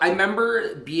I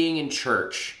remember being in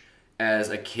church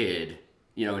as a kid,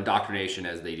 indoctrination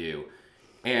as they do,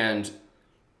 and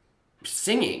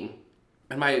singing,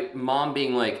 and my mom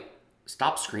being like,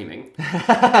 stop screaming.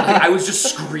 I was just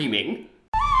screaming.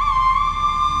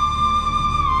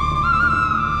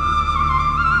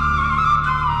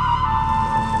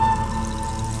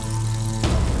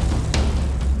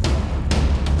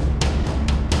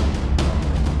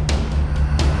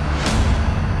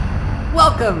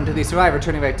 Welcome to the Survivor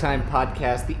Turning Back Time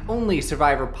podcast, the only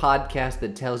Survivor podcast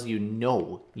that tells you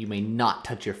no, you may not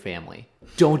touch your family.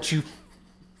 Don't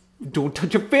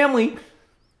touch your family.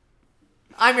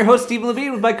 I'm your host, Stephen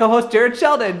Levine, with my co-host, Jared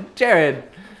Sheldon. Jared.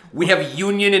 We have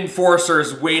union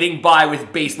enforcers waiting by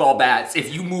with baseball bats.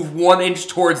 If you move 1 inch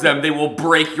towards them, they will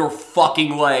break your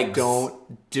fucking legs.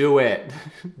 Don't do it.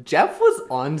 Jeff was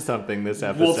on something this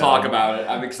episode. We'll talk about it.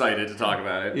 I'm excited to talk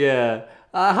about it. Yeah.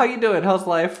 How you doing? How's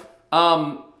life?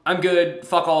 I'm good.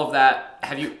 Fuck all of that.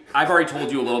 I've already told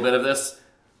you a little bit of this.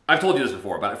 I've told you this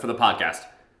before, but for the podcast.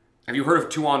 Have you heard of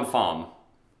Tuan Pham?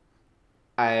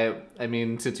 I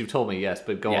mean, since you've told me, yes,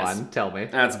 but go on. Tell me.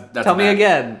 That's Tell me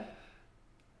again.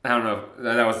 I don't know.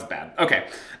 That was bad. Okay.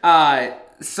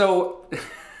 So,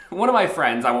 one of my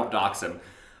friends, I won't dox him,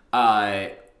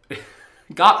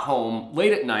 got home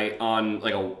late at night on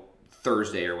like a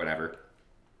Thursday or whatever,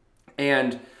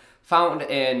 and found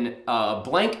in a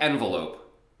blank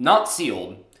envelope, not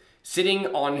sealed, sitting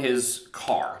on his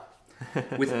car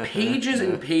with pages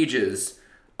and pages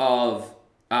of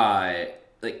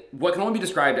like what can only be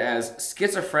described as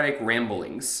schizophrenic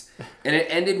ramblings. And it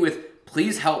ended with,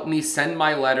 please help me, send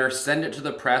my letter, send it to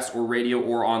the press or radio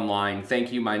or online.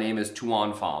 Thank you, my name is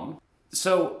Tuan Pham.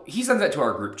 So he sends that to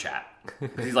our group chat.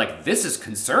 He's like, this is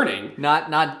concerning.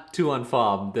 Not Tuan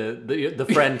Pham, the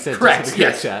friend sent Correct, to the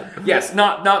group chat. Yes,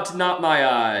 not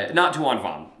Tuan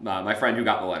Pham, my friend who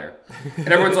got the letter. And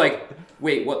everyone's like,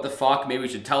 wait, what the fuck? Maybe we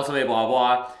should tell somebody, blah,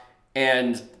 blah.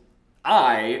 And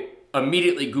I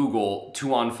immediately Google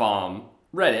Tuan Pham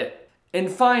Reddit and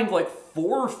find like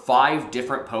 4 or 5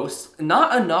 different posts.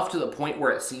 Not enough to the point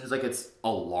where it seems like it's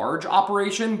a large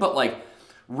operation, but like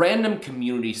random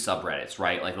community subreddits,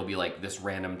 right? Like it'll be like this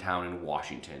random town in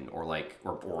Washington or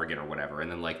Oregon or whatever, and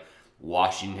then like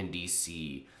Washington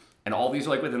DC, and all these are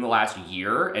like within the last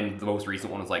year, and the most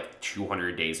recent one was like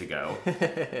 200 days ago.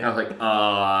 And I was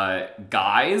like,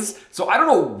 guys, so I don't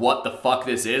know what the fuck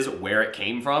this is, where it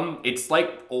came from. It's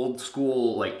like old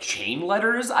school like chain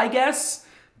letters, I guess,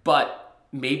 but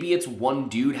maybe it's one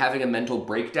dude having a mental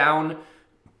breakdown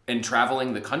and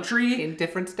traveling the country In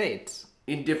different states.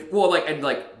 and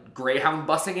Greyhound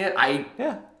busing it. I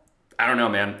don't know,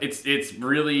 man. It's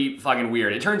really fucking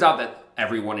weird. It turns out that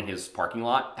everyone in his parking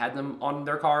lot had them on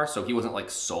their car, so he wasn't like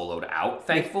soloed out,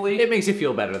 thankfully. It makes you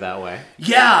feel better that way.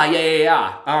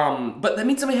 Yeah. But that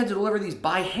means somebody had to deliver these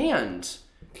by hand.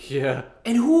 Yeah.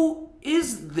 And who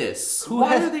is this? Who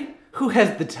has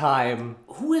the time?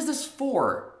 Who is this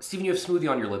for? Steven, you have smoothie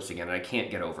on your lips again, and I can't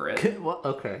get over it. Well,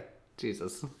 okay.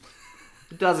 Jesus.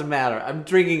 It doesn't matter. I'm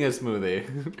drinking a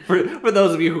smoothie. For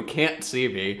those of you who can't see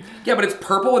me. Yeah, but it's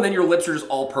purple, and then your lips are just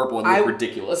all purple and look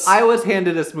ridiculous. I was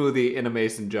handed a smoothie in a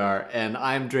mason jar, and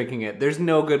I'm drinking it. There's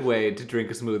no good way to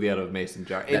drink a smoothie out of a mason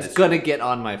jar. It's gonna get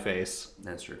on my face.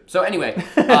 That's true. So anyway,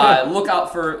 look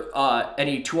out for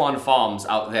any Tuan Phams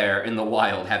out there in the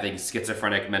wild having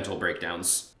schizophrenic mental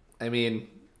breakdowns. I mean,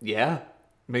 yeah.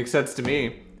 Makes sense to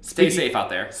me. Stay safe out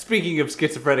there. Speaking of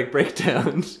schizophrenic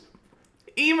breakdowns...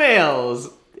 Emails!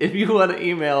 If you want to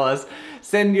email us,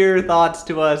 send your thoughts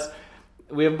to us.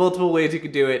 We have multiple ways you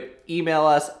can do it. Email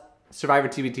us,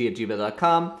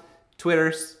 survivortbt@gmail.com.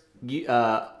 Twitter,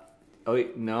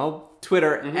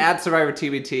 Twitter at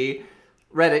SurvivorTBT.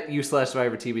 Reddit,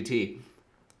 u/SurvivorTBT.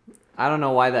 I don't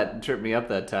know why that tripped me up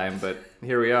that time, but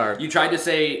here we are. You tried to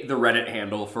say the Reddit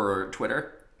handle for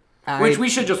Twitter? Which we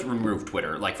should just remove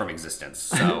Twitter, from existence,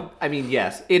 so... I mean,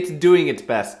 yes. It's doing its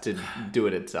best to do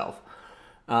it itself.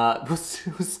 We'll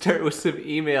start with some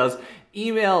emails.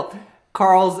 Email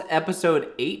Carl's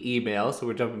episode 8 email, so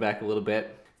we're jumping back a little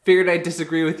bit. Figured I'd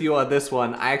disagree with you on this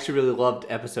one. I actually really loved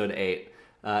episode 8.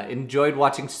 Enjoyed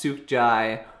watching Suk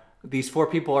Jai. These 4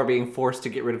 people are being forced to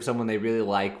get rid of someone they really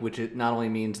like, which it not only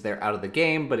means they're out of the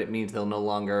game, but it means they'll no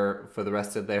longer, for the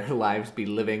rest of their lives, be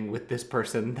living with this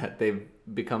person that they've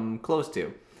become close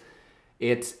to.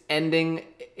 It's ending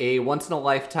a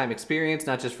once-in-a-lifetime experience,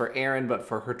 not just for Erin, but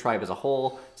for her tribe as a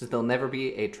whole, since there'll never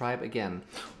be a tribe again.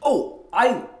 Oh,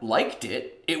 I liked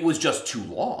it. It was just too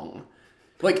long.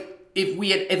 Like, if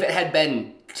it had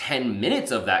been 10 minutes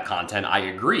of that content, I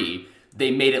agree.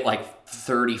 they made it like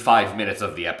 35 minutes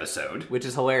of the episode. Which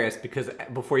is hilarious because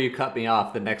before you cut me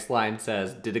off, the next line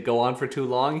says, "Did it go on for too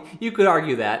long?" You could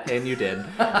argue that, and you did.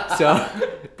 So,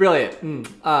 brilliant.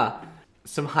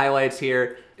 Some highlights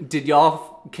here. Did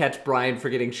y'all catch Brian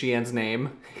forgetting Shien's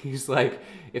name? He's like,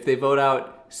 if they vote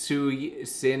out Su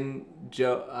Sin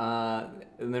Jo,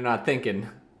 and they're not thinking.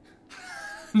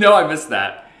 No, I missed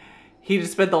that. He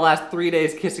just spent the last 3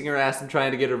 days kissing her ass and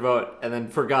trying to get her vote, and then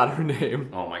forgot her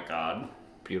name. Oh my god.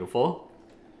 Beautiful.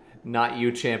 Not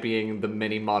you championing the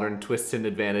many modern twists and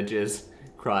advantages.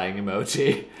 Crying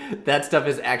emoji. That stuff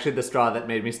is actually the straw that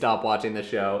made me stop watching the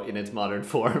show in its modern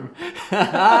form. It's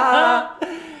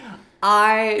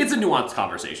a nuanced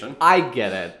conversation. I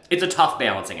get it. It's a tough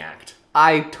balancing act.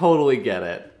 I totally get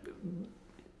it.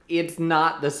 It's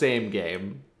not the same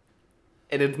game.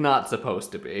 And it's not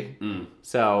supposed to be.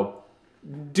 So,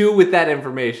 do with that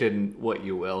information what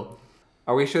you will.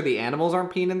 Are we sure the animals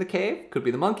aren't peeing in the cave? Could be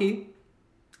the monkey.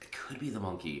 It could be the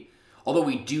monkey. Although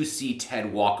we do see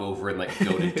Ted walk over and like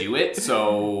go to do it,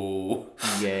 so...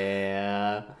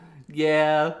 Yeah.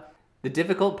 The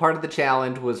difficult part of the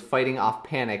challenge was fighting off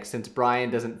panic since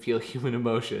Brian doesn't feel human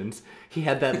emotions. He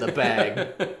had that in the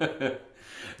bag.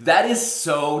 That is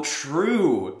so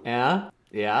true.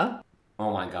 Yeah?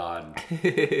 Oh my god.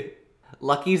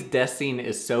 Lucky's death scene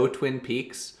is so Twin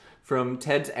Peaks. From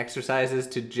Ted's exercises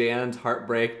to Jan's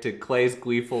heartbreak to Clay's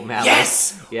gleeful malice.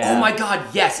 Yes! Yeah. Oh my god,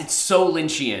 yes, it's so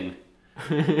Lynchian.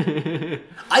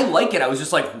 I like it. I was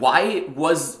just like, why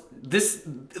was this...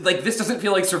 Like, this doesn't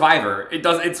feel like Survivor.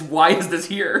 It's why is this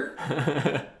here?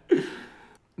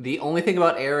 The only thing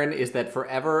about Aaron is that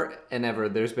forever and ever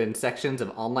there's been sections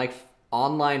of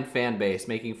online fan base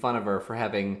making fun of her for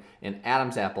having an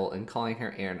Adam's apple and calling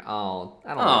her Aaron. Oh, I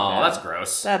don't like that. That's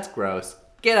gross. That's gross.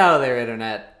 Get out of there,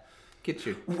 internet. Get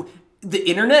your... The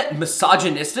internet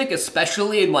misogynistic,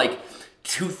 especially in like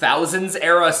 2000s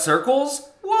era circles?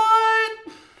 What?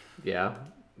 Yeah.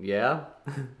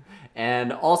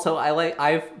 And also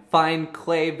I find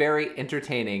Clay very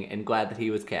entertaining and glad that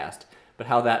he was cast. But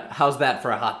how's that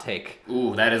for a hot take?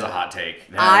 Ooh, that is a hot take.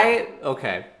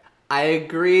 Okay. I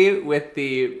agree with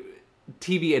the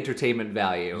TV entertainment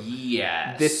value.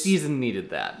 Yes. This season needed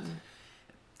that.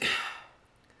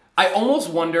 I almost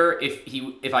wonder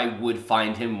if I would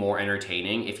find him more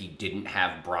entertaining if he didn't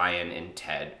have Brian and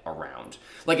Ted around.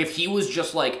 Like, if he was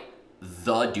just, like,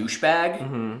 the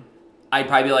douchebag, I'd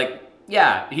probably be like,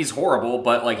 yeah, he's horrible,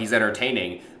 but, like, he's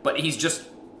entertaining. But he's just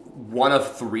one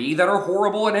of 3 that are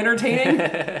horrible and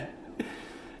entertaining.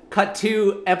 Cut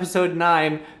to episode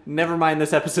 9. Never mind,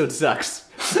 this episode sucks.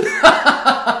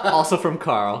 Also from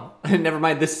Carl. Never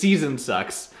mind, this season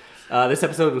sucks. This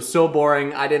episode was so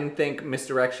boring. I didn't think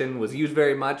misdirection was used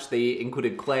very much. They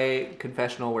included Clay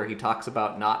confessional where he talks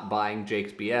about not buying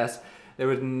Jake's BS. There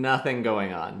was nothing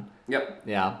going on. Yep.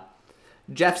 Yeah.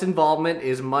 Jeff's involvement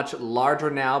is much larger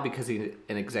now because he's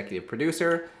an executive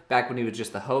producer. Back when he was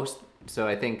just the host. So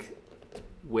I think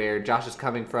where Josh is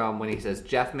coming from when he says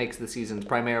Jeff makes the seasons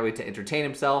primarily to entertain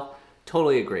himself,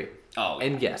 totally agree. Oh, yeah.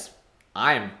 And yes,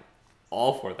 I'm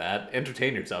all for that.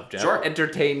 Entertain yourself, Jeff. Sure.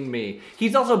 Entertain me.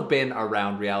 He's also been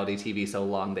around reality TV so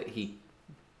long that he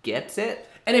gets it.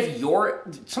 And if you're...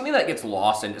 Something that gets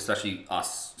lost, and especially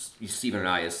us, Steven and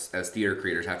I, as theater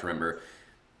creators, have to remember,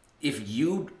 if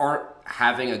you aren't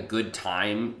having a good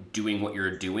time doing what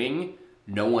you're doing,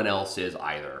 no one else is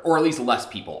either. Or at least less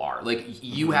people are. Like,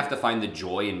 you have to find the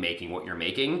joy in making what you're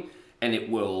making, and it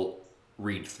will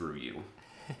read through you.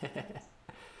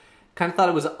 Kind of thought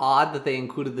it was odd that they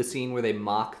included the scene where they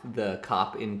mock the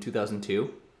cop in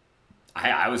 2002.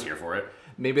 I was here for it.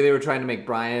 Maybe they were trying to make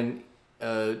Brian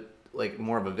like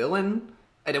more of a villain,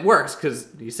 and it works because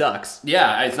he sucks.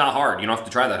 Yeah, it's not hard. You don't have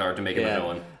to try that hard to make him a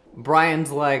villain.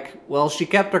 Brian's like, well, she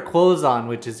kept her clothes on,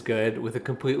 which is good, with a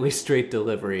completely straight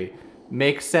delivery.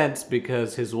 Makes sense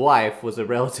because his wife was a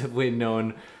relatively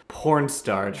known porn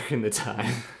star during the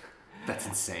time. That's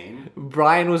insane.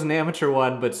 Brian was an amateur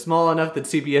one, but small enough that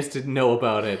CBS didn't know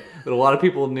about it. But a lot of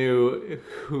people knew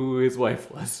who his wife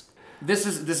was. This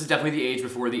is definitely the age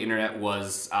before the internet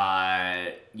was,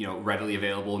 readily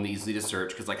available and easy to search.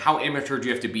 Because, like, how amateur do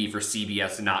you have to be for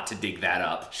CBS not to dig that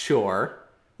up? Sure.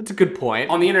 That's a good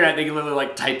point. On the internet, they can literally,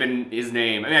 like, type in his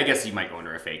name. I mean, I guess he might go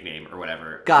under a fake name or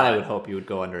whatever. God, I would hope you would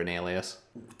go under an alias.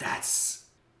 That's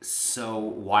so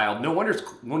wild. No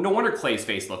wonder Clay's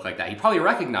face looked like that. He probably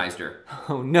recognized her.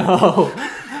 Oh, no.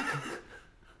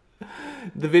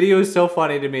 The video is so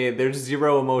funny to me. There's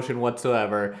zero emotion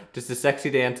whatsoever. Just a sexy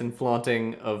dance and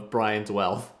flaunting of Brian's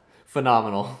wealth.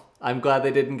 Phenomenal. I'm glad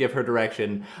they didn't give her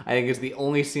direction. I think it's the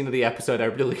only scene of the episode I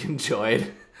really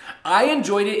enjoyed. I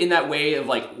enjoyed it in that way of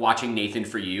like watching Nathan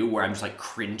For You, where I'm just like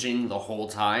cringing the whole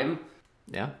time.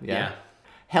 Yeah.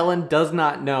 Helen does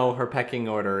not know her pecking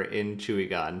order in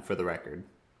Chewy-gon, for the record.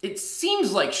 It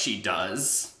seems like she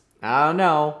does. I don't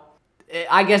know.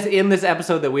 I guess in this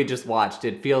episode that we just watched,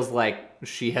 it feels like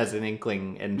she has an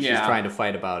inkling and she's trying to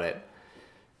fight about it.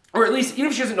 Or at least, even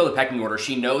if she doesn't know the pecking order,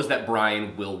 she knows that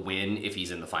Brian will win if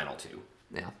he's in the final two.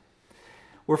 Yeah.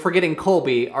 We're forgetting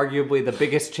Colby, arguably the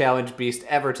biggest challenge beast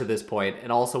ever to this point,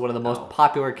 and also one of the most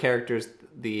popular characters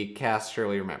the cast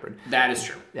surely remembered. That is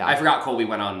true. Yeah. I forgot Colby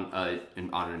went on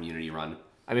an immunity run.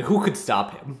 I mean, who could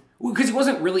stop him? Because he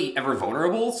wasn't really ever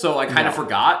vulnerable, so I kind of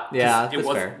forgot. Yeah, that's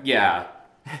fair. Yeah.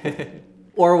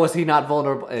 Or was he not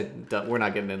vulnerable? We're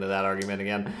not getting into that argument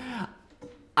again.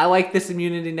 I like this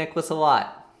immunity necklace a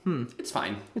lot. It's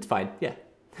fine. It's fine, yeah.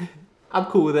 I'm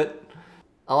cool with it.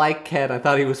 I like Ken. I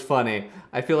thought he was funny.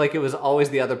 I feel like it was always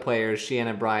the other players, Sheehan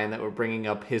and Brian, that were bringing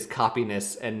up his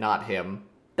coppiness and not him.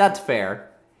 That's fair.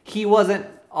 He wasn't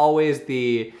always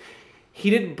the... He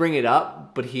didn't bring it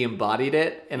up, but he embodied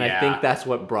it, and I think that's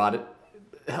what brought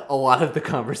a lot of the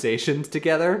conversations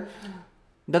together.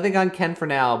 Nothing on Ken for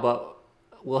now, but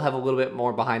we'll have a little bit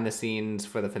more behind the scenes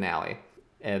for the finale.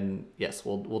 And yes,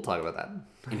 we'll talk about that.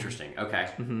 Interesting. Okay.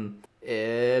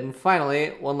 And finally,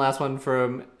 one last one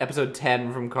from episode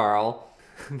 10 from Carl.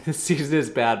 This season is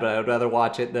bad, but I would rather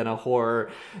watch it than a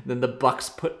horror than the Bucks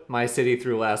put my city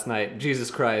through last night.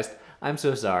 Jesus Christ. I'm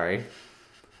so sorry.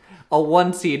 A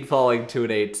 1 seed falling to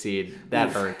an 8 seed. That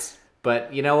hurts.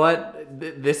 But you know what?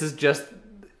 This is just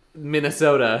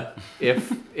Minnesota.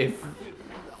 If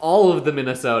all of the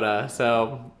Minnesota.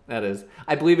 So that is.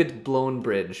 I believe it's Blown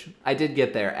Bridge. I did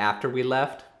get there after we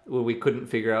left, when we couldn't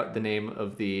figure out the name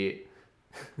of the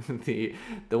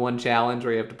one challenge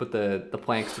where you have to put the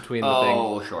planks between the thing.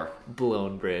 Oh, sure.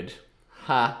 Blown Bridge.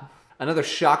 Ha. Another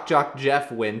shock jock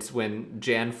Jeff wins when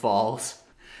Jan falls.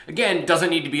 Again,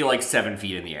 doesn't need to be like 7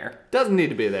 feet in the air. Doesn't need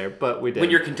to be there, but we did. When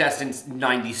your contestant's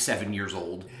 97 years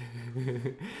old.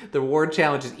 The reward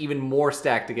challenge is even more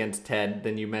stacked against Ted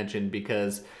than you mentioned,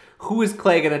 because who is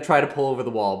Clay going to try to pull over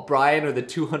the wall? Brian or the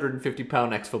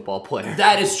 250-pound ex-football player?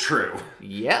 That is true.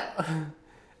 Yeah.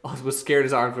 I was scared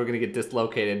his arms were going to get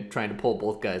dislocated trying to pull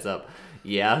both guys up.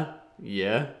 Yeah.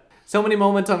 So many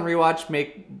moments on rewatch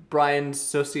make Brian's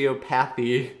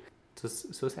sociopathy...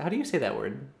 how do you say that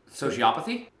word?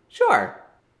 Sociopathy? Sure.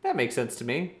 That makes sense to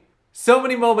me. So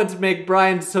many moments make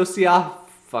Brian's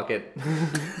Fuck it.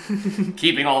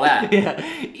 Keeping all that. Yeah.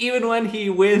 Even when he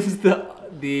wins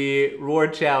the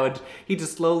reward challenge, he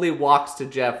just slowly walks to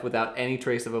Jeff without any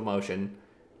trace of emotion.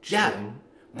 Yeah.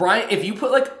 Brian, if you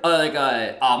put like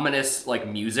a ominous like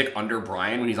music under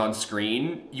Brian when he's on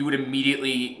screen, you would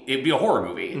immediately... It'd be a horror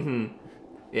movie. Mm-hmm.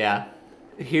 Yeah.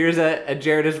 Here's a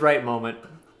Jared is right moment.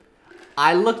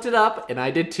 I looked it up, and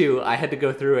I did too. I had to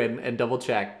go through and double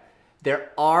check.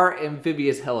 There are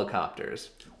amphibious helicopters.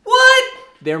 What?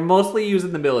 They're mostly used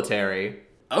in the military.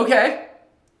 Okay.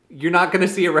 You're not going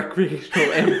to see a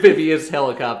recreational amphibious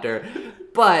helicopter,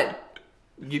 but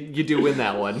you do win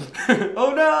that one.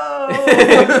 Oh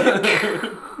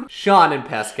no! Sean and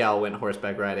Pascal went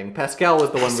horseback riding. Pascal was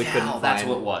the one we couldn't find. That's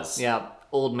what it was. Yeah,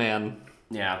 old man.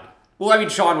 Yeah. Well, I mean,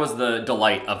 Sean was the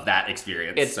delight of that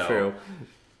experience. It's true.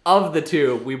 Of the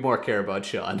two, we more care about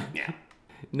Sean. Yeah.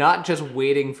 Not just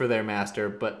waiting for their master,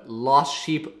 but lost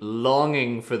sheep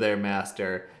longing for their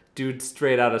master. Dude,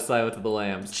 straight out of Silence of the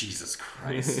Lambs. Jesus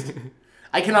Christ.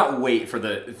 I cannot wait for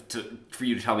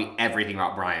you to tell me everything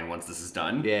about Brian once this is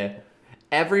done. Yeah.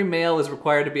 Every male is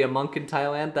required to be a monk in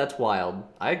Thailand? That's wild.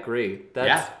 I agree.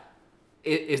 Yeah.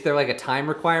 Is there like a time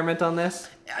requirement on this?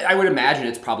 I would imagine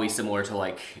it's probably similar to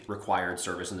like required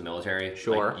service in the military.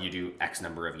 Sure. Like you do X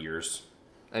number of years.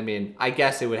 I mean, I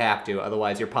guess it would have to,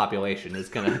 otherwise your population is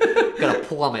gonna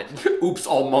plummet. Oops,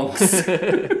 all monks.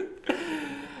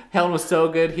 Helen was so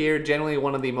good here. Generally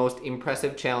one of the most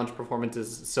impressive challenge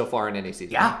performances so far in any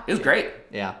season. Yeah, it was great.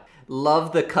 Yeah.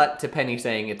 Love the cut to Penny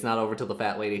saying it's not over till the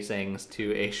fat lady sings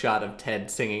to a shot of Ted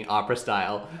singing opera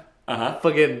style. Uh-huh.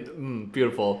 Fucking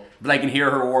beautiful. But I can hear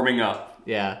her warming up.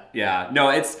 Yeah. Yeah. No,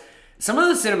 it's... Some of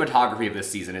the cinematography of this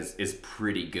season is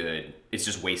pretty good. It's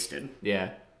just wasted.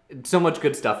 Yeah. So much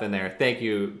good stuff in there. Thank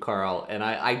you, Carl. And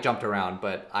I jumped around,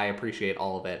 but I appreciate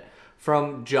all of it.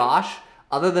 From Josh,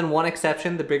 other than one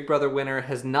exception, the Big Brother winner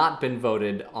has not been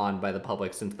voted on by the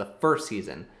public since the first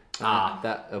season.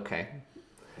 Okay.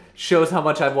 Shows how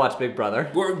much I've watched Big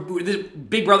Brother.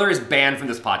 Big Brother is banned from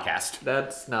this podcast.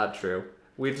 That's not true.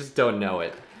 We just don't know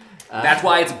it. That's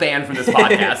why it's banned from this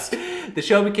podcast. The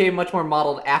show became much more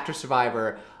modeled after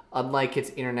Survivor, unlike its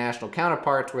international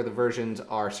counterparts where the versions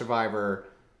are Survivor...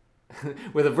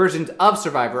 where the versions of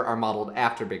Survivor are modeled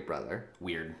after Big Brother.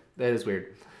 Weird. That is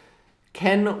weird.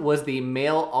 Ken was the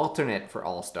male alternate for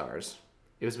All Stars.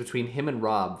 It was between him and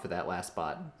Rob for that last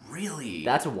spot. Really?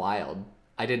 That's wild.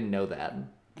 I didn't know that.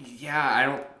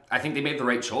 Yeah, I think they made the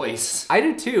right choice. I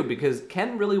do too, because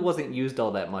Ken really wasn't used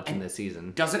all that much in this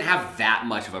season. Doesn't have that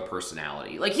much of a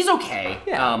personality. Like, he's okay.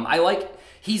 Yeah.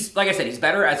 He's, like I said, he's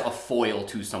better as a foil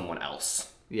to someone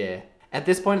else. Yeah. At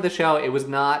this point of the show, it's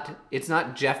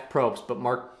not Jeff Probst, but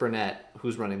Mark Burnett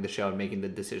who's running the show and making the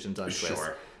decisions on twists.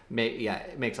 Sure.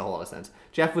 It makes a whole lot of sense.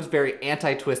 Jeff was very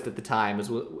anti-twist at the time,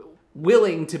 was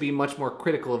willing to be much more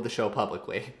critical of the show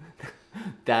publicly.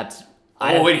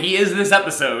 And he is this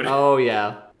episode. Oh,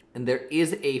 yeah. And there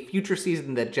is a future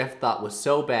season that Jeff thought was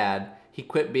so bad, he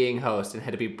quit being host and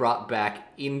had to be brought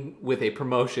back in with a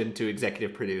promotion to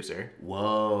executive producer.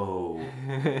 Whoa.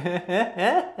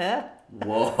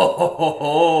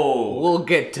 Whoa. We'll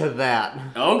get to that.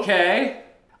 Okay.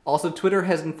 Also, Twitter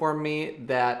has informed me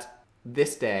that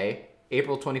this day,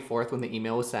 April 24th, when the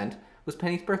email was sent, was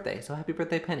Penny's birthday. So happy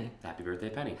birthday, Penny. Happy birthday,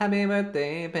 Penny. Happy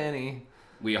birthday, Penny.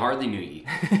 We hardly knew ye.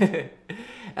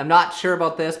 I'm not sure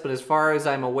about this, but as far as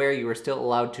I'm aware, you are still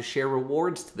allowed to share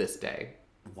rewards to this day.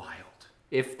 Wild.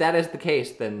 If that is the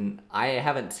case, then I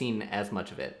haven't seen as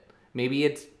much of it. Maybe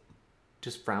it's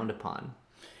just frowned upon.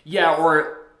 Yeah,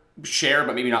 or share,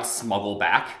 but maybe not smuggle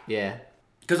back. Yeah.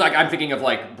 Because I'm thinking of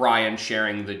Brian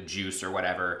sharing the juice or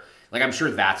whatever. I'm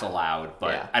sure that's allowed,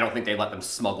 but yeah. I don't think they let them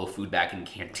smuggle food back in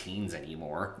canteens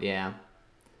anymore. Yeah.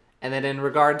 And then in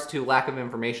regards to lack of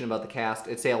information about the cast,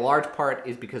 I'd say a large part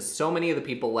is because so many of the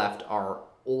people left are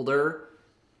older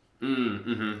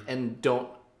and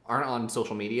aren't on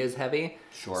social media as heavy.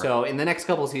 Sure. So in the next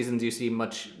couple of seasons, you see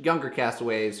much younger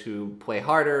castaways who play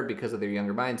harder because of their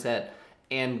younger mindset,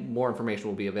 and more information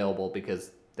will be available because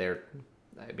they're,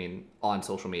 on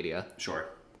social media. Sure.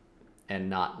 And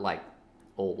not,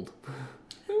 old.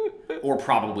 Or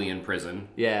probably in prison.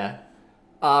 Yeah.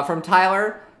 From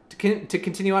Tyler... To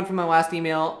continue on from my last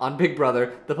email on Big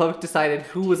Brother, the public decided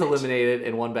who was eliminated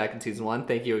and won back in season 1.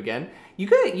 Thank you again.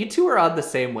 You two are on the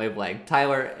same wavelength,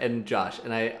 Tyler and Josh,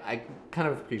 and I kind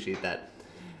of appreciate that.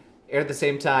 Aired at the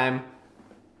same time.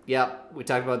 Yep, we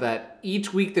talked about that.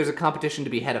 Each week there's a competition to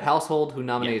be head of household who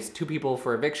nominates 2 people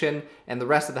for eviction, and the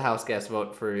rest of the house guests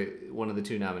vote for one of the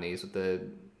 2 nominees with the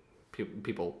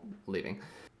people leaving.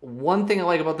 One thing I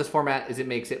like about this format is it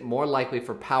makes it more likely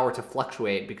for power to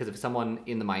fluctuate, because if someone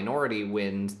in the minority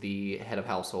wins the head of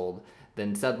household,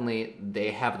 then suddenly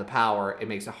they have the power. It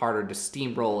makes it harder to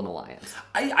steamroll an alliance.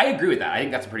 I agree with that. I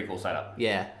think that's a pretty cool setup.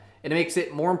 Yeah. And it makes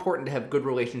it more important to have good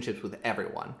relationships with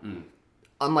everyone.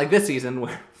 Unlike this season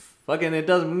where fucking it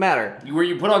doesn't matter. Where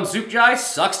you put on Soup Jai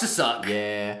sucks to suck.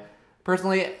 Yeah.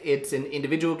 Personally, it's an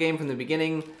individual game from the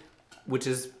beginning, which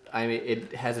is,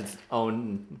 it has its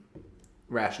own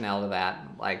rationale to that.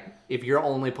 If you're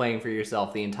only playing for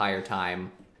yourself the entire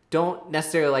time, don't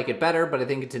necessarily like it better, but I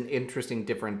think it's an interesting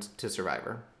difference to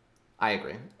Survivor. I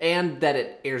agree. And that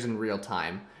it airs in real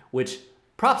time, which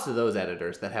props to those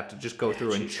editors that have to just go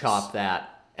through and chop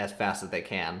that as fast as they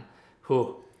can.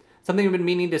 Whew. Something I've been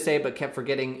meaning to say but kept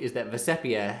forgetting is that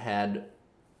Vesepia had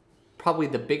probably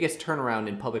the biggest turnaround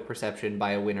in public perception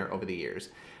by a winner over the years,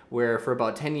 where for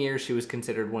about 10 years she was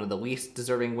considered one of the least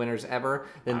deserving winners ever.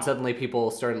 Then suddenly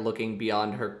people started looking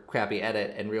beyond her crappy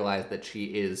edit and realized that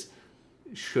she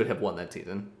should have won that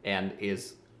season and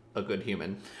is a good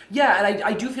human. Yeah, and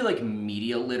I do feel like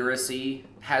media literacy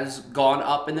has gone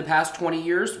up in the past 20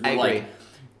 years. I agree.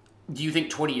 Do you think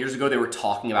 20 years ago they were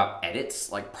talking about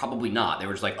edits? Probably not. They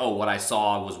were just what I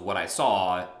saw was what I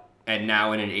saw. And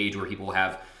now in an age where people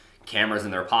have cameras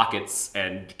in their pockets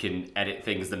and can edit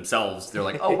things themselves, they're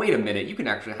oh, wait a minute, you can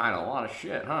actually hide a lot of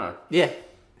shit, huh? Yeah.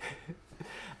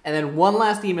 And then one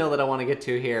last email that I want to get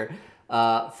to here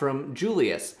from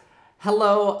Julius.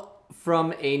 Hello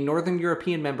from a Northern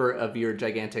European member of your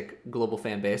gigantic global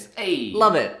fan base. Hey.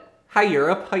 Love it. Hi,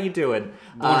 Europe. How you doing?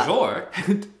 Bonjour.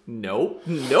 Nope.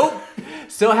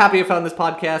 So happy I found this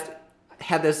podcast.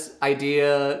 Had this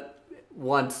idea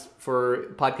once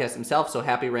for podcast himself, so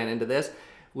happy ran into this.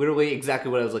 Literally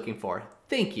exactly what I was looking for.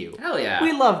 Thank you. Hell yeah.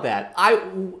 We love that.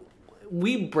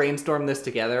 We brainstormed this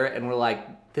together and we're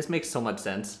this makes so much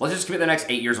sense. Let's just commit the next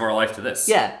 8 years of our life to this.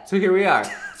 Yeah, so here we are.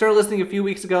 Started listening a few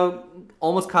weeks ago,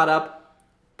 almost caught up.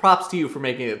 Props to you for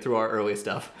making it through our early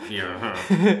stuff.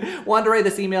 Yeah. Wanted to write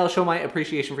this email, show my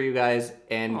appreciation for you guys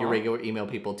and your regular email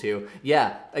people too.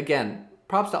 Yeah, again,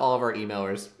 props to all of our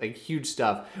emailers. Huge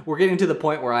stuff. We're getting to the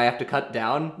point where I have to cut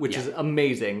down, which is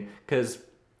amazing, because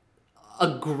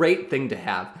a great thing to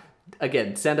have.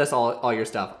 Again, send us all your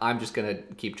stuff. I'm just going to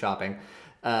keep chopping.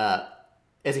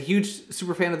 as a huge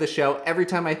super fan of the show, every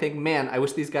time I think, man, I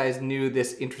wish these guys knew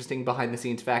this interesting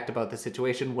behind-the-scenes fact about the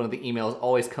situation, one of the emails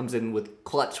always comes in with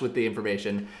clutch with the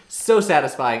information. So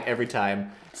satisfying every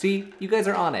time. See, you guys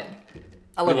are on it.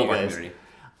 I love you guys.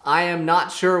 I am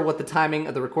not sure what the timing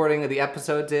of the recording of the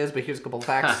episodes is, but here's a couple of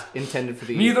facts intended for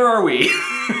the... Neither are we.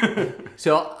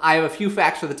 So I have a few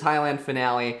facts for the Thailand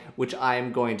finale, which I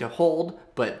am going to hold,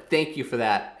 but thank you for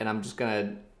that, and I'm just going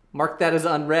to mark that as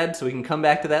unread so we can come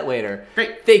back to that later.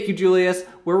 Great. Thank you, Julius.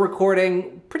 We're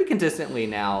recording pretty consistently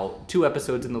now, 2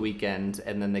 episodes in the weekend,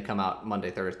 and then they come out Monday,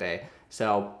 Thursday.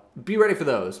 So be ready for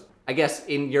those. I guess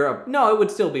in Europe, no, it would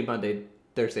still be Monday,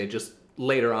 Thursday, just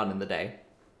later on in the day.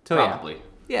 So Probably.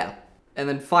 Yeah. And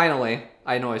then finally,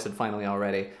 I know I said finally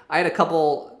already, I had a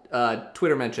couple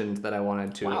Twitter mentions that I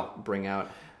wanted to bring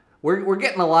out. We're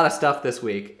getting a lot of stuff this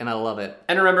week, and I love it.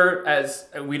 And remember, as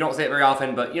we don't say it very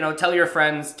often, but, tell your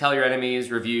friends, tell your enemies,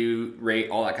 review, rate,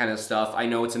 all that kind of stuff. I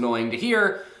know it's annoying to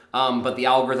hear, but the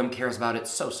algorithm cares about it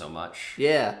so much.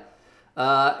 Yeah.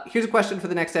 Here's a question for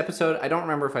the next episode. I don't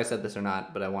remember if I said this or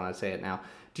not, but I want to say it now.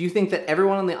 Do you think that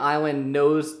everyone on the island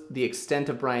knows the extent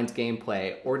of Brian's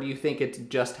gameplay, or do you think it's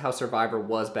just how Survivor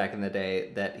was back in the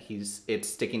day that it's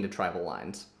sticking to tribal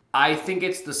lines? I think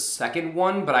it's the second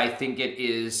one, but I think it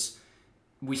is...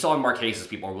 We saw in Marquesas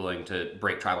people are willing to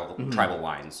break tribal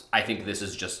lines. I think this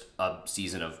is just a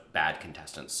season of bad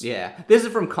contestants. Yeah. This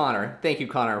is from Connor. Thank you,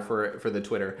 Connor, for the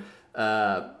Twitter.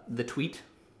 The tweet?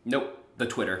 Nope. The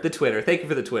Twitter. The Twitter. Thank you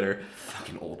for the Twitter.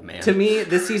 Fucking old man. To me,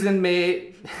 this season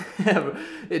may have...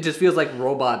 It just feels like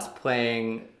robots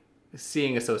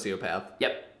seeing a sociopath.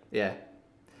 Yep. Yeah.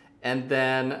 And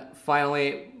then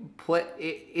finally,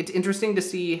 it's interesting to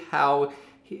see how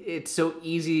it's so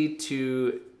easy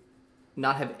to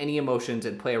not have any emotions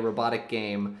and play a robotic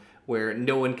game where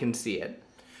no one can see it.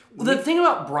 Well, the thing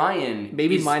about Brian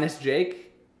Maybe is, minus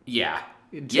Jake? Yeah.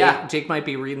 Jake might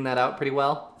be reading that out pretty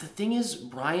well. The thing is,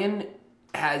 Brian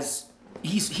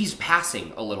he's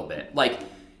passing a little bit. Like,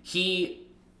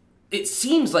 it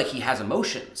seems like he has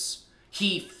emotions.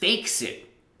 He fakes it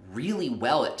really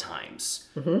well at times.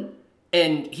 Mm-hmm.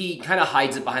 And he kind of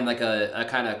hides it behind like a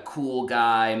kind of cool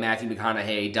guy, Matthew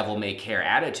McConaughey, devil may care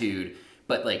attitude.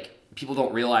 But like, people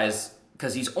don't realize,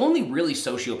 because he's only really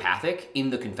sociopathic in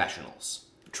the confessionals.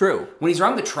 True. When he's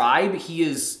around the tribe, he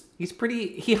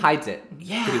hides it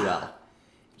pretty well.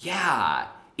 Yeah.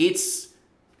 It's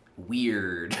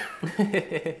weird.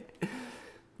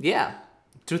 Yeah.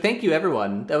 So thank you,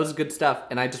 everyone. That was good stuff.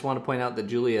 And I just want to point out that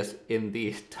Julius, in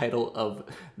the title of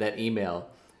that email,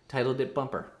 titled it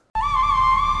Bumper.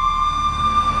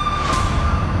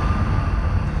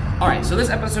 All right, so this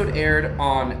episode aired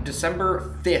on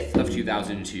December 5th of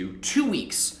 2002, 2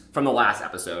 weeks from the last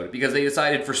episode, because they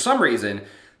decided for some reason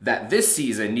that this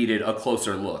season needed a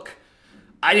closer look.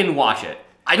 I didn't watch it.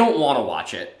 I don't want to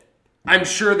watch it. I'm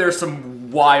sure there's some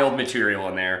wild material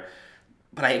in there,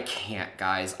 but I can't,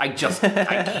 guys. I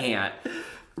can't.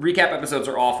 Recap episodes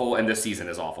are awful, and this season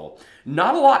is awful.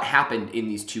 Not a lot happened in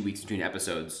these 2 weeks between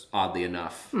episodes, oddly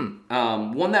enough.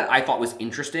 One that I thought was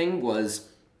interesting was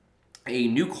a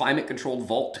new climate-controlled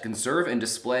vault to conserve and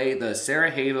display the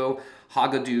Sarajevo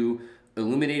Haggadah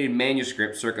illuminated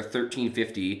manuscript circa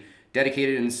 1350,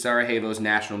 dedicated in Sarajevo's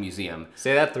National Museum.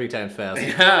 Say that 3 times fast.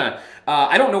 Yeah.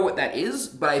 I don't know what that is,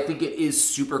 but I think it is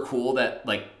super cool that,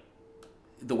 like,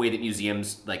 the way that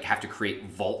museums, like, have to create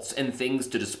vaults and things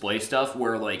to display stuff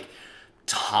where, like,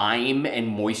 time and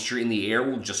moisture in the air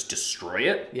will just destroy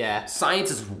it. Yeah. Science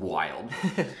is wild.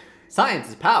 Science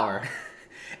is power.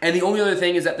 And the only other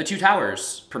thing is that The Two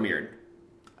Towers premiered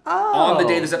on the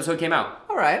day this episode came out.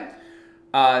 All right.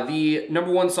 The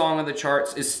number 1 song on the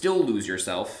charts is still Lose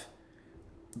Yourself.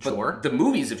 But Sure. the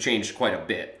movies have changed quite a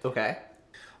bit. Okay.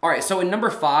 All right, so in number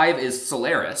 5 is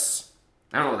Solaris.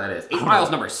 I don't know what that is. 8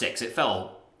 Mile's number 6. It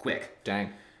fell quick.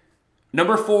 Dang.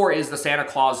 Number 4 is The Santa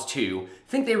Claus 2. I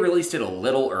think they released it a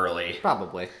little early.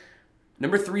 Probably.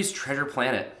 Number 3 is Treasure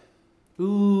Planet.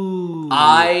 Ooh.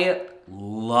 I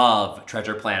love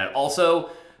Treasure Planet. Also,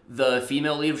 the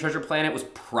female lead of Treasure Planet was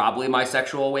probably my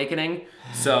sexual awakening.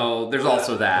 So there's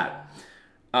also that.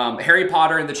 Harry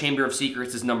Potter and the Chamber of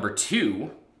Secrets is number 2.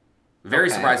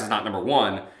 Very surprised it's not number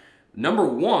 1. Number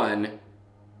 1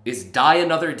 is Die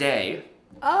Another Day.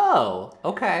 Oh,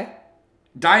 okay.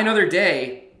 Die Another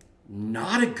Day,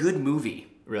 not a good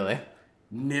movie. Really?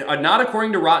 Not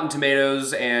according to Rotten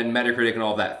Tomatoes and Metacritic and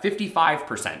all of that.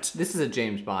 55%. This is a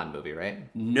James Bond movie,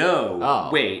 right? No. Oh.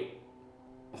 Wait.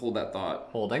 Hold that thought.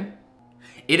 Holding?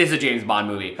 It is a James Bond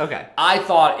movie. Okay. I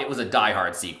thought it was a Die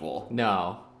Hard sequel.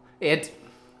 No.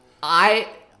 I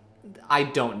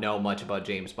don't know much about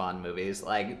James Bond movies.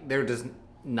 Like, they're just...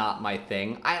 not my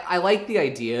thing. I like the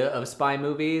idea of spy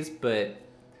movies, but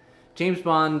James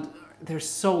Bond, they're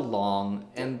so long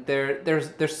and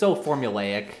they're so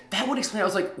formulaic. That would explain. I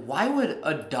was like, why would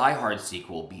a Die Hard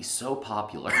sequel be so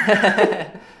popular?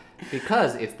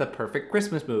 Because it's the perfect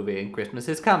Christmas movie and Christmas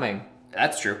is coming.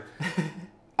 That's true.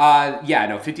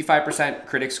 55%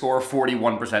 critic score,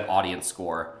 41% audience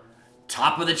score.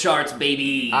 Top of the charts,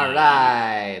 baby! All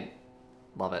right.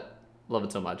 Love it. Love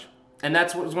it so much. And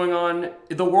that's what was going on.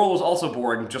 The world was also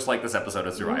boring, just like this episode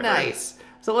of Survivor. Nice.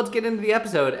 So let's get into the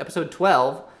episode. Episode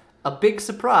 12, a big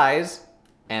surprise,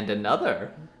 and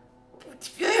another.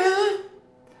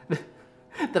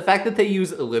 The fact that they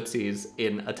use ellipses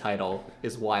in a title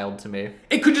is wild to me.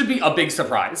 It could just be a big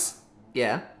surprise.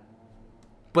 Yeah.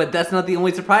 But that's not the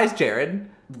only surprise, Jared.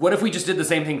 What if we just did the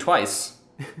same thing twice?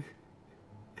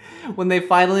 When they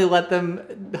finally let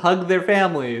them hug their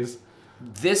families.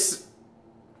 This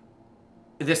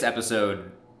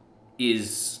episode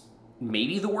is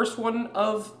maybe the worst one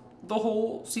of the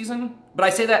whole season. But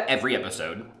I say that every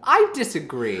episode. I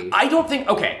disagree. I don't think...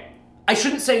 Okay. I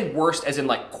shouldn't say worst as in,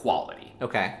 like, quality.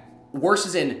 Okay. Worst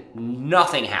as in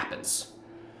nothing happens.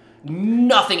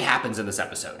 Nothing happens in this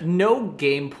episode. No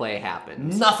gameplay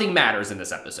happens. Nothing matters in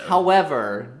this episode.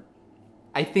 However,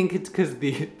 I think it's because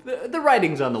the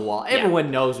writing's on the wall.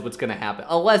 Everyone knows what's going to happen.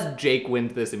 Unless Jake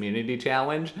wins this immunity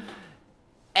challenge,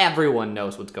 everyone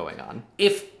knows what's going on.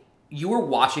 If you were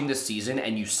watching this season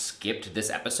and you skipped this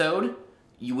episode,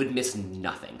 you would miss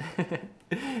nothing.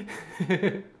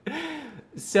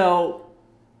 So,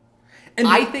 and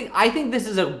I think this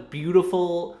is a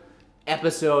beautiful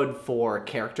episode for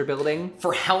character building.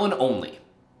 For Helen only.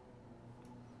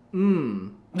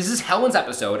 This is Helen's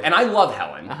episode, and I love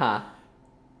Helen. Uh-huh.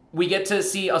 We get to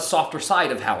see a softer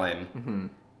side of Helen,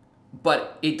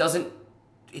 but it doesn't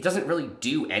really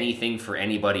do anything for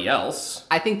anybody else.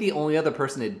 I think the only other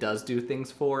person it does do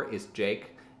things for is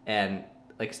Jake, and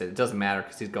like I said, it doesn't matter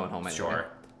because he's going home anyway. Sure.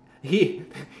 He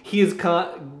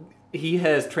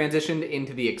has transitioned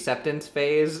into the acceptance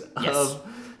phase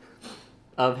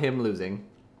of him losing.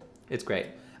 It's great.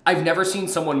 I've never seen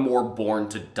someone more born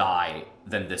to die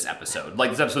than this episode.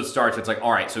 Like, this episode starts, it's like,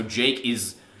 all right, so Jake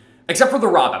is... Except for the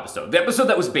Rob episode. The episode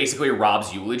that was basically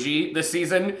Rob's eulogy this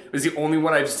season was the only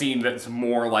one I've seen that's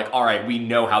more like, all right, we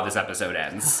know how this episode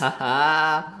ends.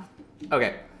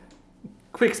 Okay.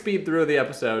 Quick speed through the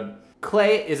episode.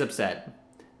 Clay is upset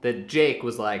that Jake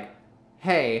was like,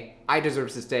 hey, I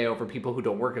deserve to stay over people who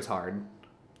don't work as hard.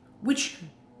 Which,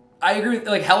 I agree with,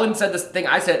 like, Helen said this thing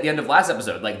I said at the end of last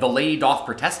episode, like, the lady doth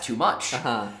protest too much.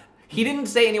 He didn't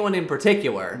say anyone in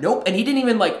particular. Nope, and he didn't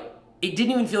even, like, it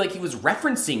didn't even feel like he was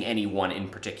referencing anyone in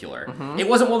particular. It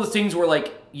wasn't one of those things where,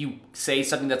 like, you say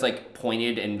something that's, like,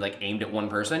 pointed and, like, aimed at one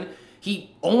person.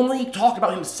 He only talked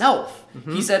about himself.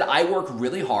 He said, I work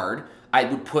really hard. I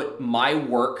would put my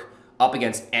work up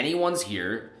against anyone's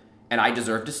here, and I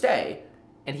deserve to stay.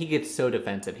 And he gets so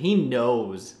defensive. He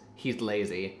knows he's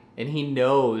lazy, and he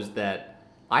knows that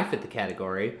I fit the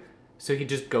category, so he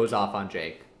just goes off on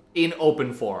Jake in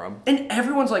open forum. And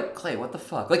everyone's like, Clay, what the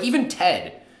fuck? Like, even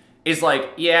Ted is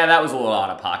like, yeah, that was a little out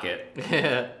of pocket.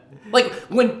 Like,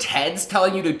 when Ted's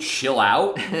telling you to chill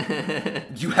out,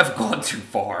 you have gone too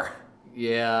far.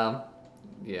 Yeah.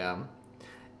 And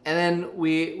then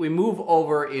we move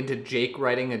over into Jake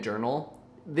writing a journal.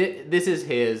 This is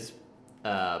his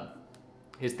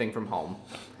thing from home.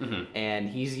 And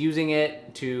he's using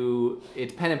it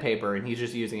it's pen and paper, and he's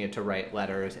just using it to write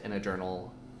letters in a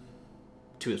journal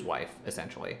to his wife,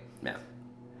 essentially. Yeah.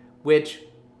 Which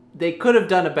they could have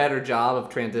done a better job of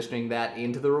transitioning that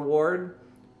into the reward,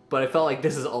 but I felt like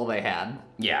this is all they had.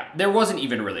 Yeah, there wasn't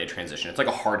even really a transition. It's like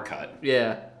a hard cut.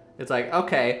 Yeah. It's like,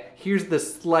 okay, here's the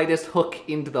slightest hook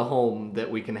into the home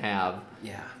that we can have.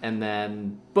 Yeah. And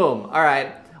then, boom, all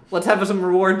right, let's have some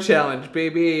reward challenge,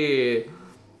 baby.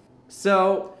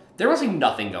 So... There must be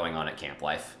nothing going on at Camp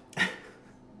Life.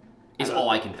 Is all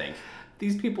I can think.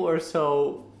 These people are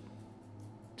so...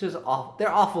 just awful.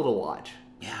 They're awful to watch.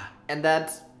 Yeah. And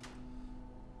that's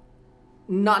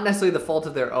not necessarily the fault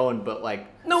of their own, but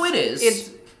like... No, it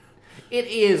is. It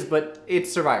is, but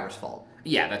it's Survivor's fault.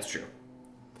 Yeah, that's true.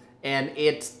 And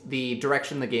it's the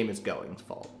direction the game is going's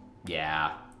fault.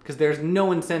 Yeah. Because there's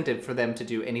no incentive for them to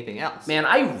do anything else. Man,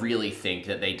 I really think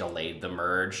that they delayed the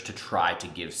merge to try to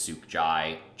give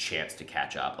Sukjai a chance to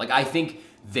catch up. Like, I think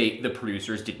the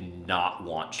producers did not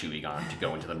want Chewy-Gon to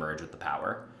go into the merge with the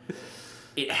power.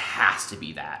 It has to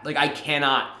be that. Like, I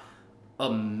cannot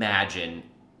imagine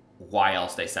why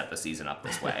else they set the season up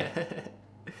this way.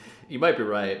 You might be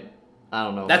right. I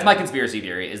don't know. That's my conspiracy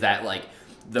theory, is that, like,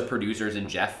 the producers and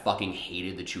Jeff fucking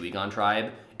hated the Chewigon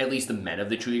tribe, at least the men of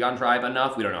the Chewigon tribe,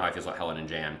 enough. We don't know how he feels about Helen and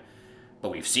Jan,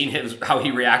 but we've seen how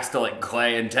he reacts to like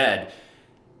Clay and Ted,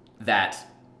 that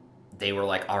they were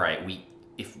like, all right,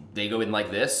 if they go in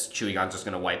like this, Chewigon's just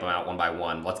going to wipe them out one by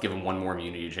one. Let's give them one more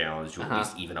immunity challenge to at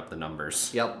least even up the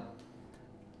numbers. Yep.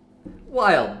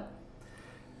 Wild.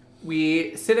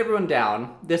 We sit everyone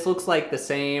down. This looks like the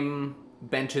same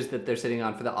benches that they're sitting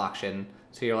on for the auction.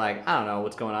 So you're like, I don't know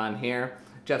what's going on here.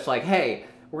 Jeff's like, hey,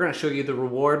 we're going to show you the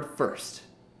reward first.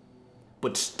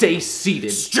 But stay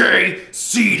seated. Stay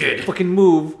seated! Fucking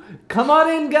move. Come on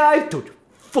in, guys. Don't you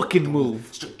fucking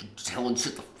move. Helen,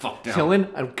 sit the fuck down. Helen,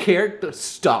 I don't care.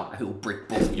 Stop. I will break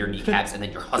both of your kneecaps and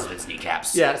then your husband's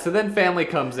kneecaps. Yeah, so then family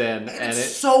comes in. And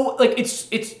it's so, like,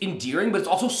 it's endearing, but it's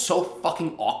also so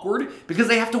fucking awkward because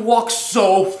they have to walk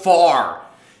so far.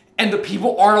 And the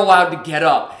people aren't allowed to get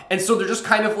up. And so they're just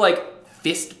kind of, like,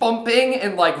 fist bumping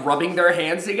and, like, rubbing their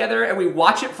hands together. And we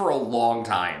watch it for a long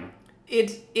time.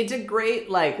 It's a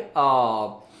great, like,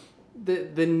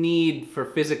 the need for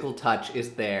physical touch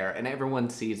is there. And everyone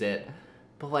sees it.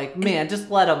 But, like, man, just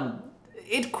let them...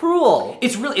 It's cruel.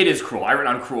 It is cruel. I wrote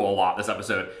on cruel a lot this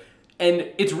episode.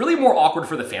 And it's really more awkward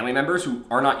for the family members who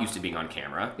are not used to being on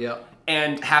camera. Yep.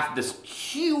 And have this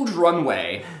huge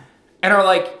runway. And are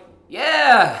like,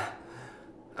 yeah,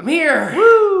 I'm here.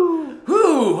 Woo!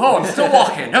 Woo! Oh, I'm still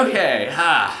walking. Okay.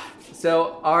 Ha.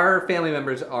 So our family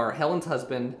members are Helen's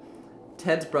husband,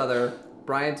 Ted's brother,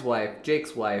 Brian's wife,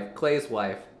 Jake's wife, Clay's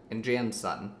wife, and Jan's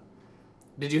son.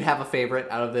 Did you have a favorite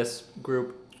out of this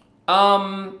group?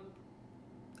 I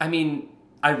mean,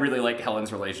 I really like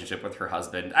Helen's relationship with her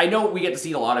husband. I know we get to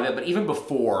see a lot of it, but even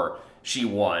before she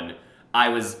won, I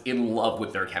was in love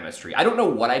with their chemistry. I don't know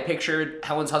what I pictured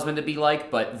Helen's husband to be like,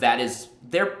 but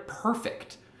they're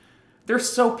perfect. They're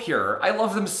so pure. I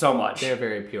love them so much. They're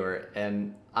very pure,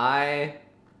 and I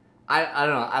don't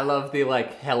know. I love the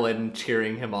like Helen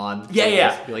cheering him on.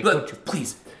 Yeah. Be like, look,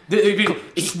 please. Every time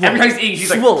he's eating, she's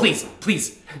like,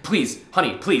 please,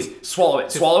 honey, please, swallow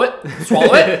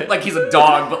it. Like he's a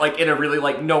dog, but like in a really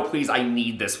like, no, please, I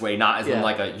need this way, not as in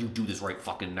like a, you do this right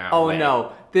fucking now way.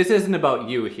 No, this isn't about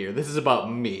you here. This is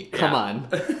about me. Come on.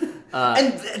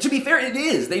 And to be fair, it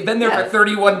is. They've been there for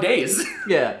 31 days.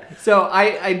 Yeah. So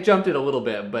I jumped it a little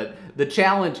bit, but the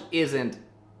challenge isn't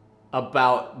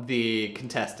about the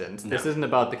contestants. This isn't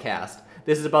about the cast.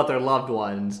 This is about their loved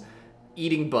ones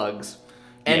eating bugs.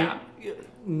 And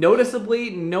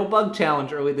noticeably, no bug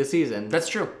challenge early this season. That's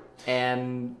true.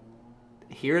 And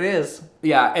here it is.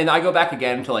 Yeah, and I go back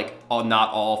again to like,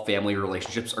 not all family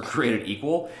relationships are created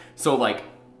equal. So like,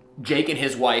 Jake and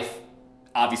his wife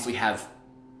obviously have,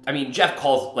 I mean, Jeff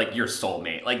calls like your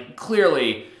soulmate. Like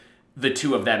clearly, the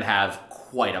two of them have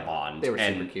quite a bond. They were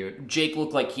super cute. Jake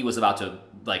looked like he was about to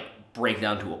like break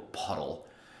down to a puddle.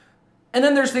 And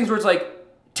then there's things where it's like,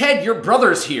 Ted, your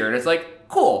brother's here, and it's like,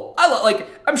 cool.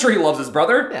 I'm sure he loves his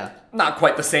brother. Yeah. Not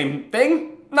quite the same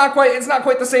thing. It's not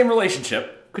quite the same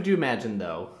relationship. Could you imagine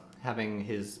though having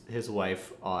his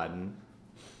wife on,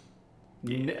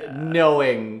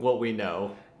 knowing what we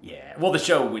know? Yeah. Well, the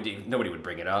show nobody would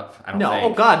bring it up. I don't No. think.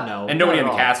 Oh God, no. And nobody in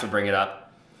the cast would bring it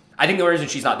up. I think the only reason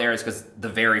she's not there is because the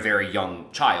very, very young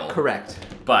child. Correct.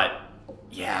 But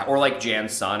yeah, or like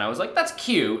Jan's son. I was like, that's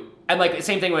cute. And like the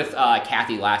same thing with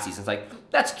Kathy last season. It's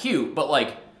like, that's cute, but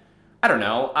like, I don't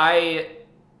know.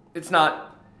 It's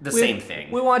not the same thing.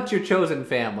 We want your chosen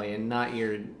family and not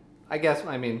your... I guess,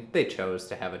 I mean, they chose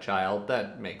to have a child.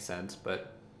 That makes sense,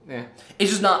 but yeah.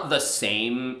 It's just not the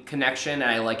same connection,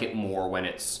 and I like it more when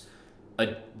it's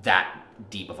that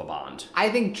deep of a bond. I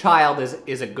think child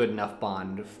is a good enough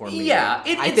bond for me. Yeah.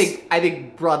 I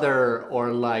think brother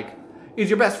or like, is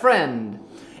your best friend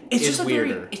is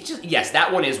weirder. Yes,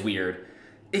 that one is weird.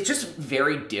 It's just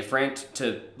very different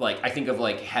to, like, I think of,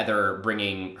 like, Heather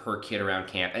bringing her kid around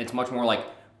camp, and it's much more like,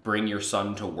 bring your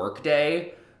son to work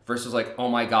day, versus, like, oh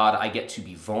my god, I get to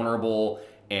be vulnerable,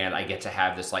 and I get to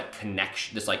have this, like,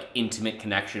 connection, this, like, intimate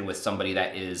connection with somebody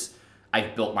that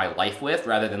I've built my life with,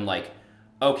 rather than, like,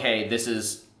 okay, this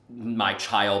is my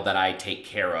child that I take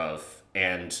care of,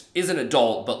 and is an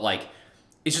adult, but, like,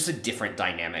 it's just a different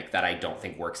dynamic that I don't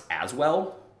think works as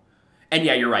well. And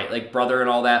yeah, you're right, like, brother and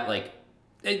all that, like,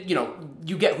 you know,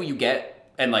 you get who you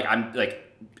get, and like I'm like,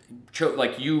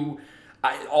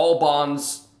 all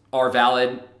bonds are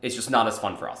valid. It's just not as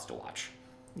fun for us to watch.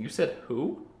 You said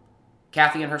who?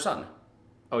 Kathy and her son.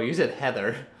 Oh, you said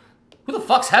Heather. Who the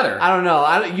fuck's Heather? I don't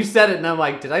know. You said it, and I'm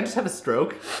like, did I just have a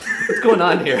stroke? What's going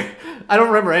on here? I don't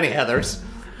remember any Heathers.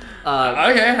 Okay,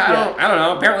 I don't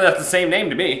know. Apparently, that's the same name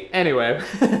to me. Anyway,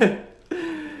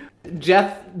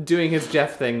 Jeff doing his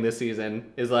Jeff thing this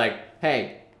season is like,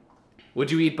 hey.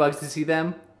 Would you eat bugs to see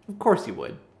them? Of course you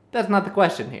would. That's not the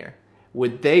question here.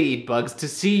 Would they eat bugs to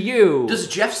see you? Does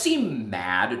Jeff seem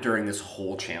mad during this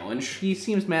whole challenge? He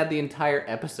seems mad the entire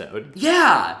episode.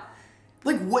 Yeah.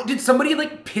 Like, what? Did somebody,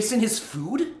 like, piss in his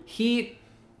food? He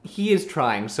is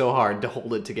trying so hard to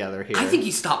hold it together here. I think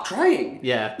he stopped trying.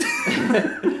 Yeah.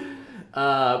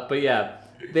 But yeah,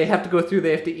 they have to go through,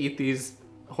 they have to eat these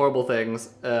horrible things.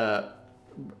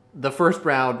 The first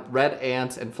round, red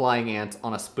ants and flying ants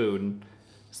on a spoon.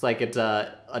 It's like it's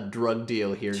a drug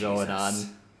deal here going on.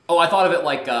 Oh, I thought of it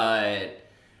like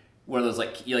one of those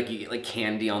like you eat like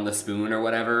candy on the spoon or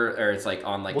whatever, or it's like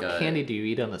on like what candy do you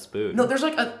eat on the spoon? No, there's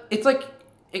like it's like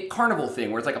a carnival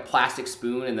thing where it's like a plastic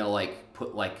spoon and they'll like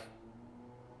put like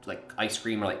ice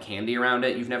cream or like candy around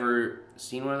it. You've never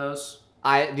seen one of those?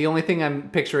 The only thing I'm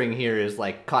picturing here is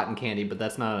like cotton candy, but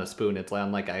that's not on a spoon. It's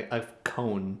on like a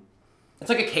cone. It's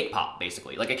like a cake pop,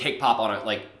 basically, like a cake pop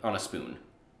on a spoon.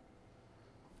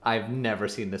 I've never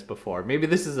seen this before. Maybe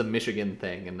this is a Michigan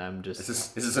thing, and I'm just... Is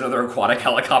this another aquatic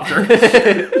helicopter?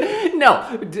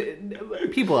 No.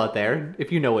 People out there,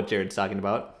 if you know what Jared's talking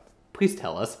about, please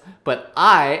tell us. But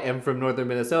I am from northern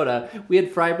Minnesota. We had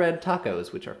fry bread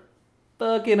tacos, which are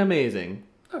fucking amazing.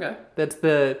 Okay. That's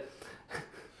the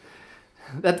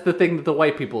thing that the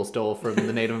white people stole from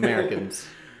the Native Americans.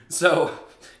 So,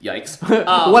 yikes.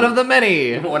 One of the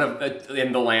many. One of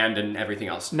in the land and everything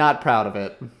else. Not proud of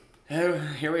it.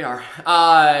 Here we are.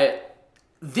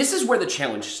 This is where the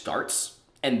challenge starts,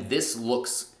 and this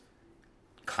looks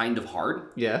kind of hard.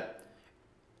 Yeah.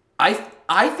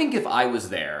 I think if I was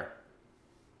there,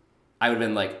 I would have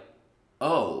been like,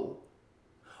 oh,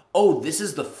 this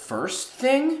is the first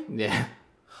thing? Yeah.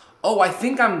 Oh, I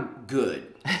think I'm good.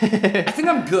 I think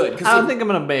I'm good. I don't think I'm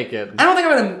going to make it. I don't think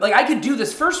I'm going to, like, I could do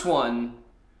this first one,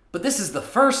 but this is the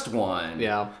first one.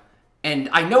 Yeah. And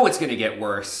I know it's going to get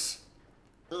worse.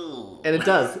 Ugh. And it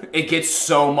does. It gets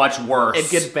so much worse.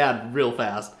 It gets bad real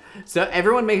fast. So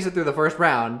everyone makes it through the first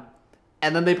round,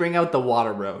 and then they bring out the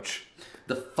water roach.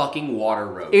 The fucking water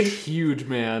roach. It's huge,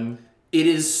 man. It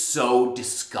is so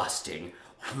disgusting.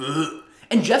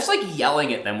 And Jeff's like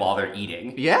yelling at them while they're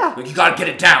eating. Yeah. Like, you gotta get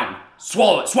it down.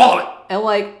 Swallow it, swallow it. And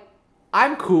like,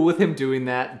 I'm cool with him doing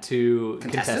that to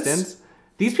contestants.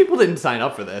 These people didn't sign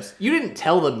up for this. You didn't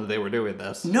tell them that they were doing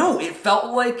this. No, it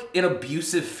felt like an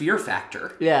abusive fear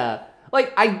factor. Yeah.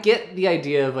 Like, I get the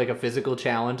idea of like a physical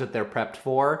challenge that they're prepped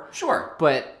for. Sure.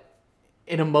 But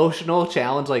an emotional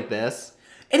challenge like this.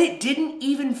 And it didn't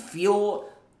even feel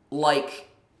like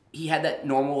he had that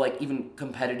normal, like, even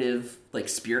competitive, like,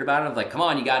 spirit about it of like, come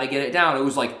on, you gotta get it down. It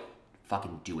was like,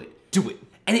 fucking do it. Do it.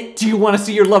 And do you want to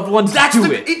see your loved ones? That's do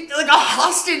it. Like a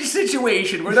hostage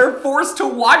situation where they're forced to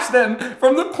watch them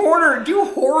from the corner do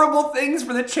horrible things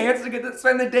for the chance to get to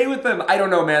spend the day with them. I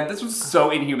don't know, man. This was so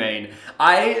inhumane.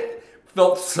 I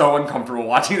felt so uncomfortable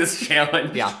watching this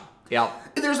challenge. Yeah.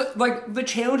 There's like the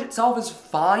challenge itself is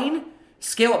fine.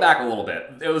 Scale it back a little bit.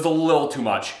 It was a little too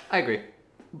much. I agree.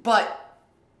 But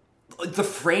the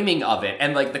framing of it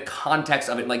and like the context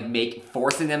of it, like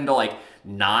forcing them to like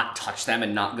not touch them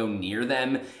and not go near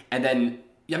them, and then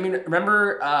I mean,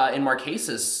 remember in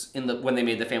Marquesas when they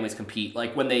made the families compete,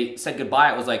 like when they said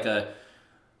goodbye, it was like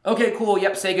okay, cool,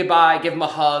 yep, say goodbye, give them a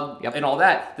hug, and all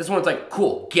that. This one's like,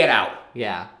 cool, get out.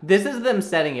 Yeah, this is them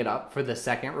setting it up for the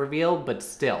second reveal, but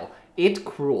still, it's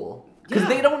cruel because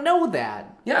they don't know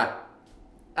that. Yeah,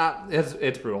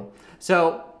 it's brutal.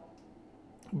 So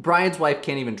Brian's wife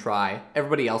can't even try.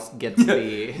 Everybody else gets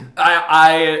the...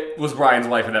 I was Brian's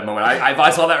wife in that moment. If I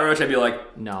saw that roach, I'd be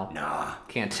like, no, nah,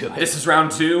 can't do it. This is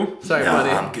round 2. Sorry, no, buddy.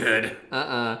 I'm good.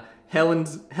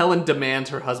 Helen demands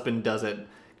her husband does it.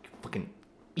 Fucking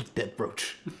eat that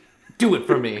roach. Do it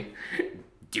for me.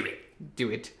 Do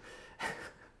it.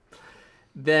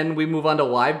 Then we move on to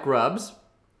live grubs,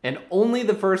 and only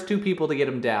the first 2 people to get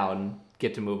him down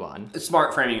get to move on.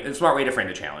 Smart way to frame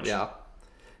the challenge. Yeah.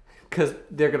 Because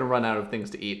they're going to run out of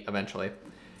things to eat eventually.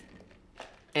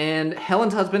 And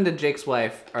Helen's husband and Jake's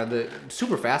wife are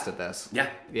super fast at this. Yeah.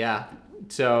 Yeah.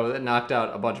 So that knocked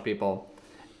out a bunch of people.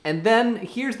 And then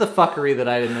here's the fuckery that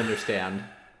I didn't understand.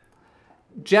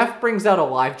 Jeff brings out a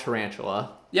live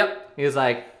tarantula. Yep. He's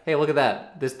like, hey, look at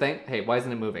that. This thing. Hey, why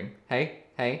isn't it moving? Hey.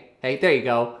 There you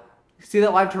go. See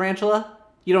that live tarantula?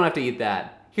 You don't have to eat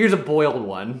that. Here's a boiled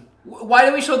one. Why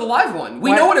do we show the live one?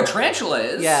 We know what a tarantula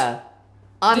is. Yeah.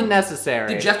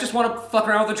 Unnecessary. Did Jeff just want to fuck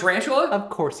around with a tarantula? Of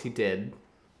course he did.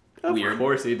 Weird. Of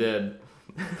course he did.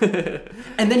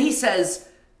 And then he says,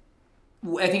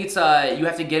 I think it's you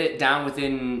have to get it down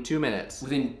within 2 minutes.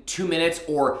 Within 2 minutes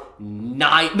or 1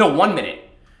 minute. It was 1 minute?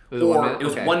 It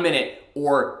was Okay. 1 minute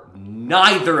or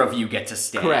neither of you get to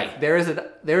stay. Correct. There is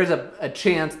a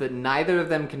chance that neither of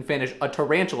them can finish a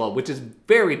tarantula, which is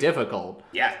very difficult.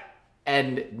 Yeah.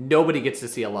 And nobody gets to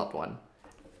see a loved one.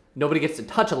 Nobody gets to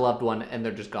touch a loved one, and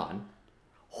they're just gone.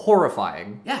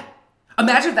 Horrifying. Yeah.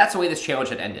 Imagine if that's the way this challenge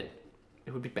had ended.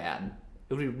 It would be bad.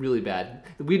 It would be really bad.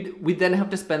 We'd then have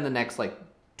to spend the next,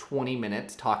 20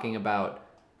 minutes talking about...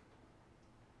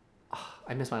 Oh,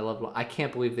 I miss my loved one. I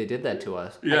can't believe they did that to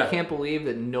us. Yeah. I can't believe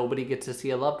that nobody gets to see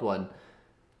a loved one.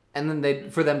 And then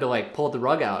for them to, pull the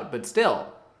rug out. But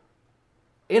still,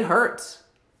 it hurts.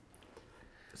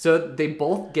 So they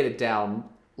both get it down,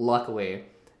 luckily.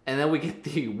 And then we get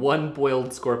the one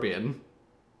boiled scorpion.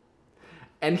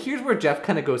 And here's where Jeff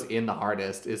kind of goes in the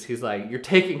hardest, is he's like, you're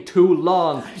taking too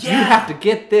long. Yeah. You have to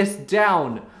get this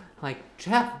down. Like,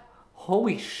 Jeff,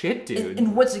 holy shit, dude.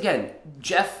 And once again,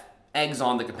 Jeff eggs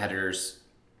on the competitors.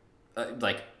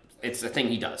 It's a thing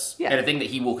he does. Yeah. And a thing that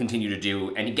he will continue to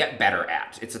do and get better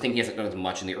at. It's a thing he hasn't done as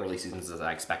much in the early seasons as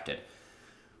I expected.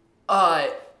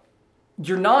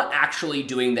 You're not actually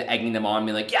doing the egging them on,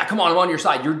 being like, yeah, come on, I'm on your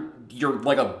side. You're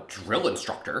like a drill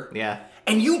instructor. Yeah.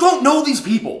 And you don't know these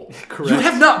people. Correct. You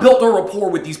have not built a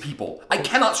rapport with these people. I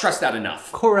cannot stress that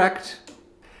enough. Correct.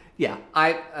 Yeah,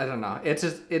 I don't know.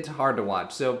 It's hard to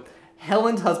watch. So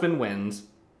Helen's husband wins.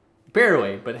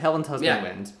 Barely, but Helen's husband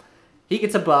wins. He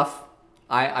gets a buff.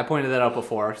 I pointed that out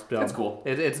before. So that's cool.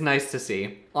 It's nice to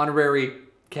see. Honorary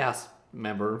cast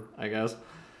member, I guess.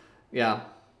 Yeah.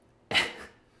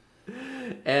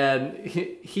 And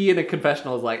he in a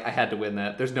confessional is like, I had to win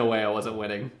that. There's no way I wasn't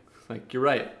winning. Like, you're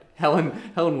right. Helen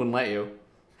wouldn't let you.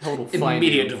 Helen will find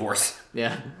Immediate you. divorce.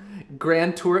 Yeah.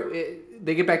 Grand tour.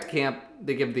 They get back to camp.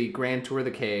 They give the grand tour of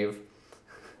the cave.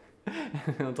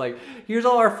 It's like, here's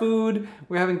all our food.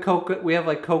 We're having coconut. We have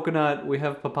coconut. We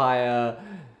have papaya.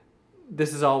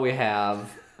 This is all we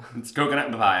have. It's coconut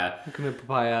and papaya. Coconut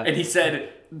papaya. And he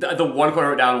said, the one quote I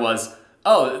wrote down was,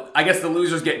 oh, I guess the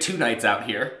losers get 2 nights out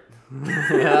here.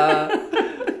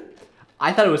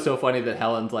 I thought it was so funny that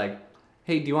Helen's like,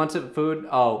 hey, do you want some food?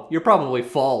 Oh, you're probably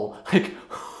full. Like,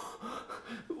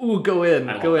 ooh, go in,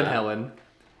 Helen.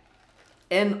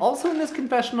 And also in this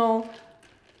confessional,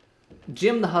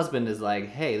 Jim, the husband, is like,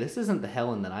 hey, this isn't the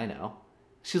Helen that I know.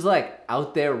 She's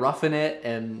out there roughing it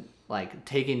and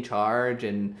taking charge,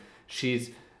 and she's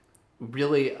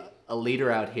really a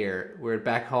leader out here. We're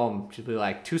back home. She'd be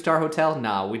like, 2-star hotel?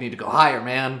 Nah, we need to go higher,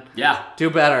 man. Yeah. Do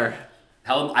better.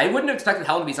 Helen, I wouldn't have expected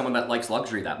Helen to be someone that likes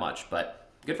luxury that much, but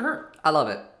good for her. I love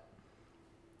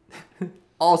it.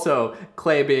 Also,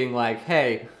 Clay being like,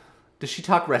 hey, does she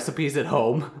talk recipes at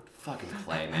home? Fucking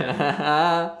Clay,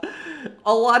 man.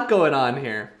 A lot going on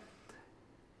here.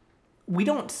 We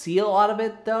don't see a lot of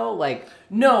it, though.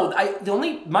 No,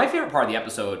 my favorite part of the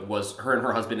episode was her and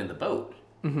her husband in the boat.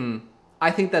 Mm-hmm. I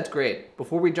think that's great.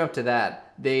 Before we jump to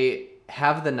that, they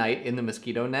have the night in the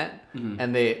mosquito net,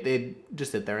 and they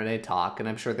just sit there and they talk, and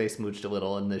I'm sure they smooched a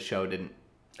little, and the show didn't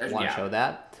want to show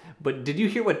that. But did you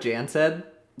hear what Jan said?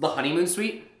 The honeymoon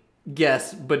suite?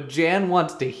 Yes, but Jan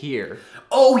wants to hear.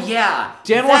 Oh, yeah.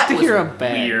 Jan wants to hear him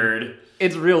bang. Weird.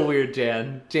 It's real weird,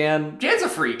 Jan. Jan's a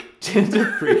freak. Jan's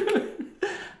a freak.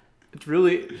 It's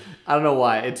really, I don't know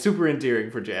why. It's super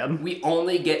endearing for Jan. We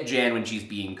only get Jan when she's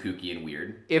being kooky and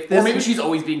weird. Or maybe she's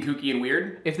always being kooky and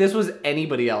weird. If this was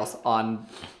anybody else on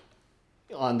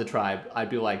the tribe, I'd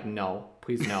be like, no,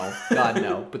 please no. God,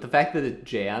 no. But the fact that it's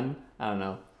Jan, I don't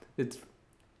know. It's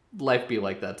life be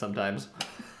like that sometimes.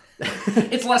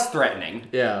 It's less threatening.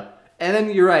 Yeah. And then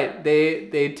you're right.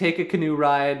 They take a canoe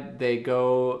ride. They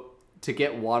go to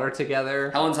get water together.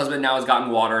 Helen's husband now has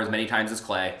gotten water as many times as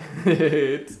Clay.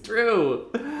 It's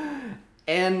true.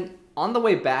 And on the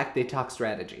way back, they talk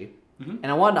strategy. Mm-hmm.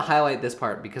 And I wanted to highlight this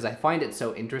part because I find it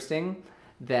so interesting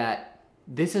that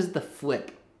this is the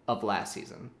flip of last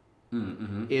season.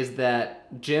 Mm-hmm. Is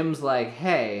that Jim's like,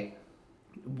 hey,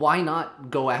 why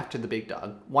not go after the big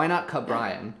dog? Why not cut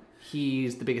Brian?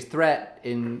 He's the biggest threat,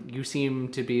 and you seem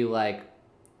to be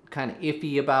kind of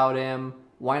iffy about him.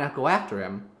 Why not go after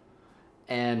him?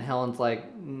 And Helen's like,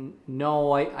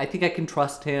 no, I think I can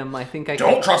trust him. I think I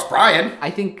don't trust Brian. I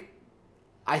think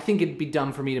it'd be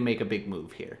dumb for me to make a big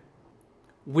move here,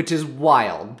 which is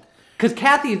wild. Because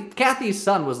Kathy's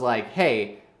son was like,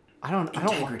 hey, I don't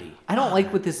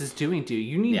like what this is doing to you.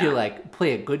 You need to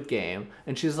play a good game.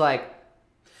 And she's like,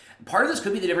 part of this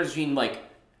could be the difference between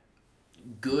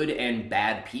good and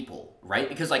bad people, right?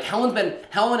 Because Helen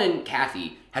and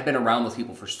Kathy had been around those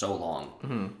people for so long.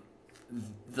 Mm-hmm.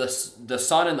 The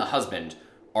son and the husband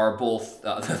are both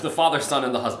the father, son,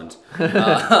 and the husband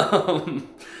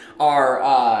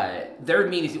are they're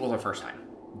meeting these people for the first time.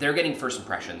 They're getting first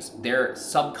impressions. They're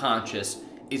subconscious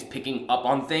is picking up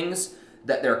on things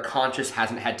that their conscious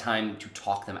hasn't had time to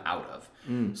talk them out of.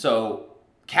 So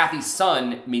Kathy's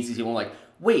son meets these people and like,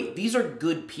 wait, these are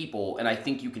good people, and I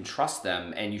think you can trust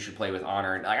them, and you should play with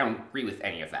honor. And I don't agree with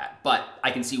any of that, but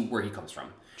I can see where he comes from.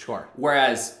 Sure.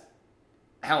 Whereas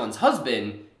Helen's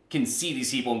husband can see these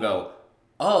people and go,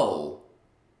 oh,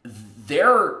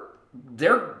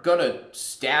 they're gonna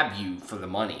stab you for the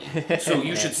money, so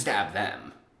you should stab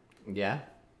them. Yeah.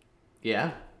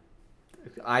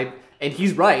 And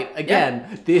he's right.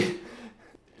 Again,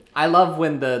 I love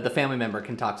when the family member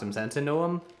can talk some sense into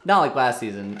him. Not like last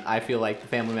season. I feel like the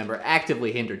family member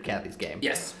actively hindered Kathy's game.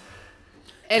 Yes.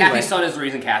 Anyway. Kathy's son is the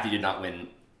reason Kathy did not win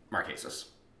Marquesas.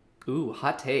 Ooh,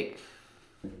 hot take.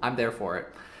 I'm there for it.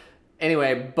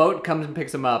 Anyway, Boat comes and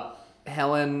picks him up.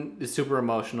 Helen is super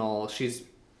emotional.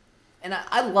 And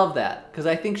I love that, because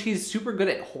I think she's super good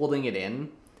at holding it in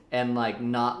and, like,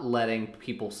 not letting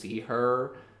people see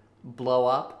her blow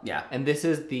up. Yeah. And this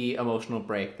is the emotional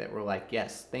break that we're like,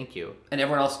 yes, thank you. And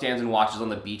everyone else stands and watches on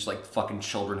the beach like fucking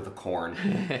children of the corn.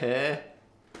 I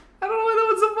don't know why that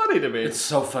was so funny to me. It's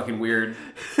so fucking weird.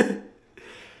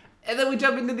 And then we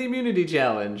jump into the immunity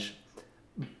challenge.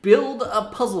 Build a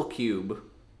puzzle cube.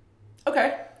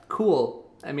 Okay.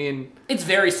 Cool. I mean, it's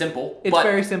very simple. It's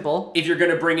very simple. If you're going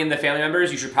to bring in the family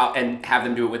members, you should and have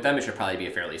them do it with them, it should probably be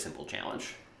a fairly simple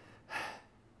challenge.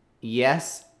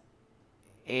 Yes.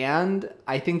 And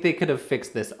I think they could have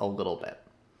fixed this a little bit.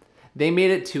 They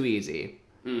made it too easy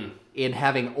in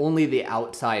having only the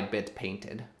outside bits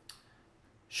painted.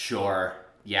 Sure.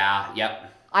 Yeah.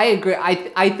 Yep. I agree.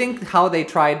 I think how they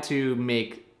tried to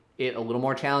make it a little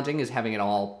more challenging is having it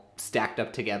all stacked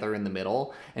up together in the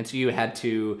middle, and so you had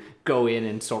to go in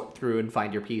and sort through and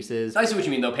find your pieces. I see what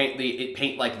you mean though.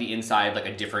 Paint like the inside like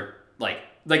a different like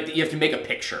you have to make a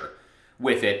picture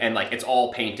with it, and like it's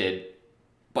all painted,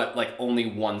 but like only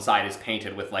one side is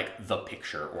painted with like the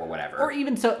picture or whatever. Or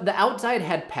even so, the outside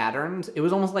had patterns. It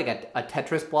was almost like a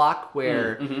Tetris block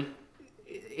where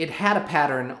it had a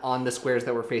pattern on the squares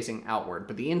that were facing outward,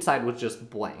 but the inside was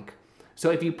just blank. So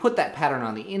if you put that pattern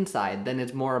on the inside, then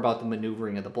it's more about the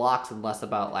maneuvering of the blocks and less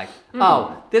about like,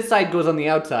 oh, this side goes on the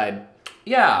outside.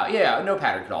 Yeah. No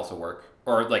pattern could also work.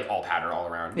 Or like all pattern all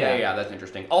around. Yeah, that's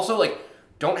interesting. Also, like,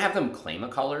 don't have them claim a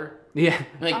color. Yeah.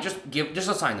 Like, just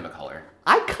assign them a color.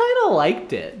 I kind of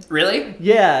liked it. Really?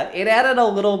 Yeah, it added a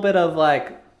little bit of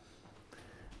like,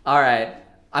 all right,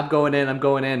 I'm going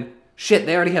in. Shit,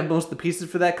 they already have most of the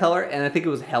pieces for that color, and I think it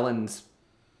was Helen's.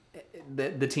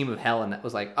 The team of Helen that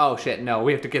was like, oh shit, no,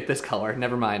 we have to get this color.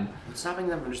 Never mind. What's stopping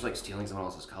them from just like stealing someone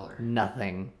else's color?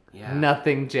 Nothing. Yeah.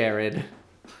 Nothing, Jared.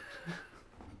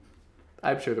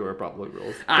 I'm sure there were probably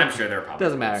rules. I'm sure there were probably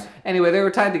Doesn't rules. matter. Anyway, they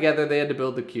were tied together. They had to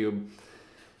build the cube.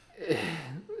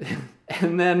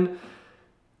 And then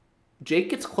Jake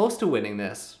gets close to winning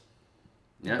this.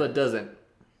 Yeah. But doesn't.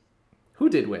 Who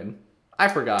did win? I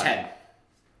forgot. Ted.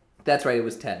 That's right, it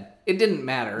was Ted. It didn't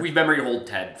matter. We've memory hold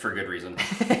Ted for good reason.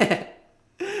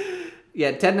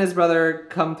 Yeah, Ted and his brother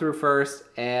come through first,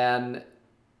 and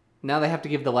now they have to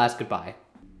give the last goodbye.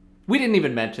 We didn't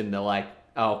even mention the, like,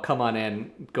 oh, come on in,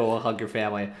 go hug your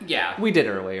family. Yeah. We did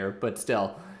earlier, but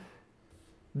still.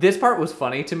 This part was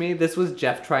funny to me. This was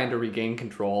Jeff trying to regain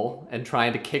control and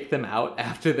trying to kick them out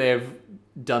after they've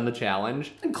done the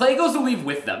challenge. And Clay goes to leave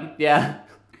with them. Yeah.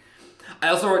 I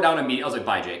also wrote down immediately, I was like,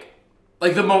 bye, Jake.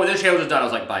 Like, the moment this challenge was done, I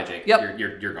was like, bye, Jake. Yep.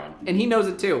 You're gone. And he knows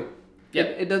it too.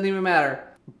 Yep. It doesn't even matter.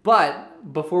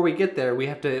 But before we get there, we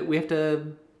have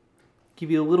to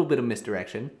give you a little bit of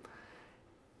misdirection.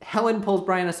 Helen pulls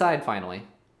Brian aside finally.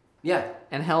 Yeah.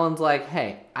 And Helen's like,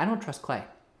 hey, I don't trust Clay.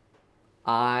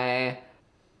 I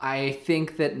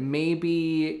think that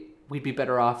maybe we'd be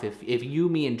better off if you,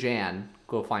 me, and Jan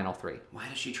go final three. Why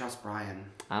does she trust Brian?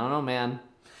 I don't know, man.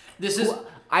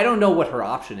 I don't know what her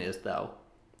option is, though.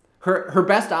 Her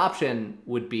best option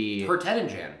would be... her Ted and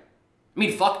Jan. I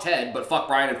mean, fuck Ted, but fuck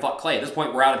Brian and fuck Clay. At this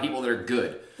point, we're out of people that are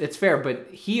good. It's fair, but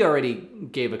he already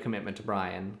gave a commitment to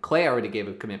Brian. Clay already gave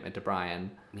a commitment to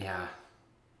Brian. Yeah.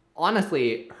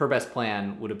 Honestly, her best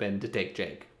plan would have been to take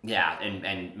Jake. Yeah,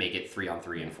 and make it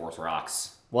 3-on-3 and force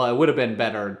rocks. Well, it would have been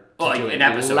better to do it an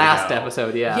episode last ago.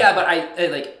 episode, yeah. Yeah, but I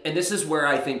like, and this is where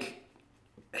I think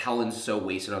Helen's so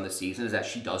wasted on this season, is that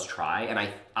she does try, and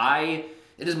I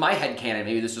it is my headcanon,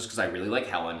 maybe this is just because I really like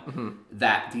Helen,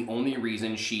 that the only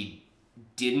reason she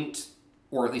didn't,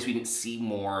 or at least we didn't see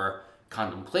more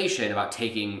contemplation about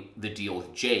taking the deal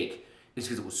with Jake, is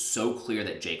because it was so clear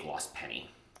that Jake lost Penny.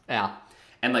 Yeah.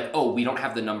 And like, oh, we don't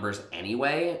have the numbers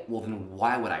anyway, well then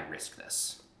why would I risk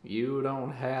this? You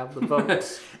don't have the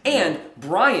votes. And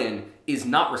Brian is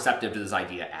not receptive to this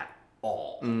idea at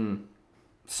all.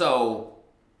 So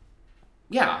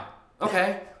Yeah.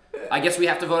 Okay. I guess we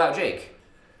have to vote out Jake.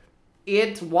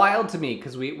 It's wild to me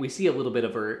because we see a little bit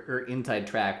of her inside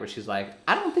track where she's like,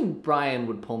 I don't think Brian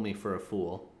would pull me for a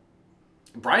fool.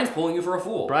 Brian's pulling you for a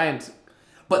fool.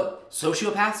 But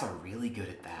sociopaths are really good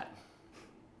at that.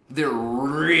 They're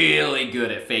really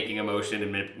good at faking emotion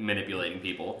and manipulating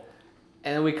people.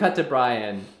 And then we cut to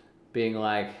Brian being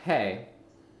like, hey,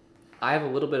 I have a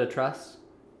little bit of trust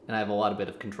and I have a lot of bit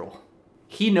of control.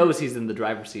 He knows he's in the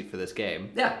driver's seat for this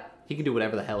game. Yeah. He can do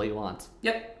whatever the hell he wants.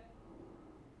 Yep.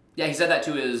 Yeah, he said that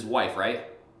to his wife, right?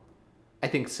 I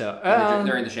think so.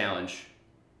 During the challenge.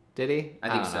 Did he? I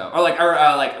think so. Or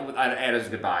at his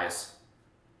goodbyes.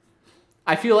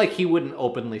 I feel like he wouldn't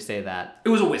openly say that. It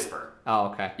was a whisper. Oh,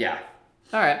 okay. Yeah.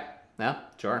 All right. Yeah,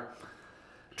 sure.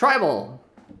 Tribal.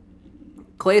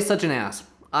 Clay's such an ass.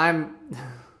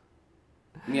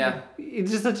 Yeah.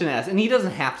 He's just such an ass. And he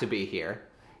doesn't have to be here.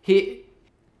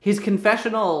 His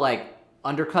confessional,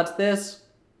 undercuts this,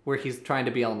 where he's trying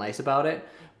to be all nice about it.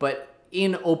 But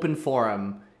in open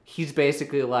forum, he's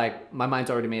basically like, my mind's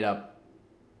already made up.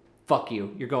 Fuck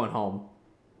you. You're going home.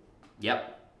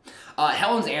 Yep.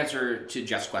 Helen's answer to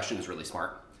Jeff's question is really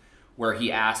smart, where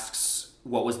he asks,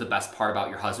 what was the best part about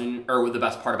your husband, or the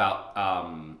best part about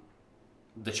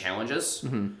the challenges?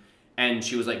 Mm-hmm. And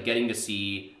she was like, getting to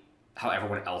see how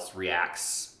everyone else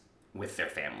reacts with their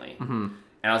family. Mm-hmm.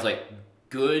 And I was like,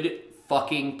 good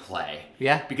fucking play.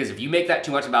 Yeah. Because if you make that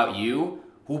too much about you,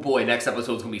 oh boy, next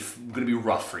episode's gonna be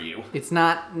rough for you. It's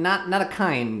not a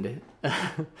kind.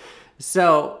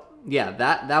 So yeah,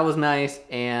 that was nice.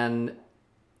 And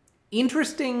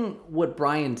interesting what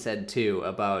Brian said too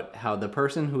about how the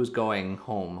person who's going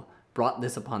home brought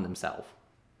this upon themselves.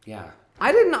 Yeah.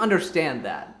 I didn't understand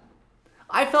that.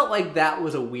 I felt like that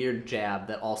was a weird jab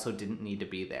that also didn't need to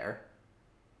be there.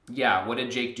 Yeah, what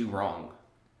did Jake do wrong?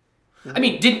 I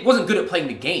mean, wasn't good at playing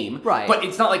the game, right? But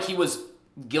it's not like he was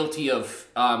guilty of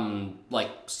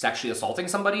sexually assaulting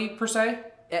somebody per se.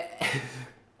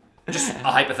 Just a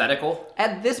hypothetical.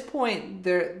 At this point,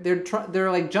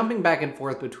 they're like jumping back and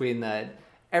forth between that.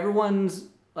 Everyone's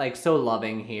like so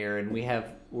loving here, and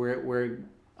we're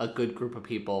a good group of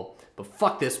people. But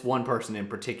fuck this one person in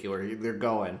particular. They're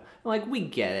going. Like, we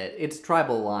get it. It's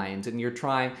tribal lines, and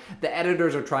the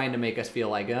editors are trying to make us feel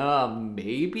like,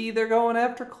 maybe they're going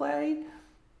after Clay.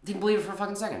 Didn't believe it for a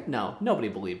fucking second. No, nobody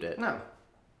believed it. No.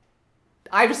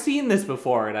 I've seen this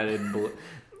before, and I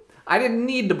didn't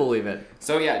need to believe it.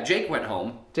 So yeah, Jake went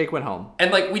home.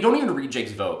 And we don't even read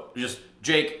Jake's vote. Just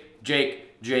Jake,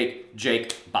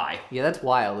 bye. Yeah, that's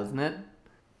wild, isn't it?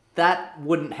 That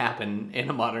wouldn't happen in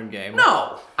a modern game.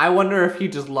 No! I wonder if he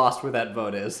just lost where that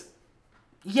vote is.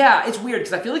 Yeah, it's weird,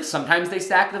 because I feel like sometimes they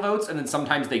stack the votes, and then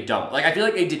sometimes they don't. Like, I feel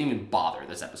like they didn't even bother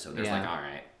this episode. They're just like,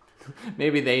 alright.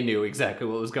 Maybe they knew exactly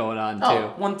what was going on, too.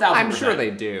 Oh, 1,000%. I'm sure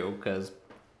they do, because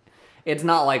it's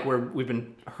not like we've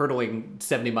been hurtling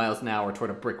 70 miles an hour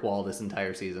toward a brick wall this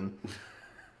entire season.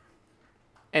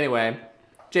 Anyway,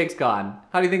 Jake's gone.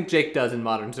 How do you think Jake does in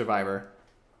Modern Survivor?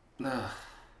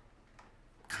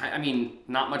 I mean,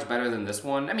 not much better than this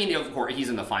one. I mean, of course, he's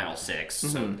in the final 6,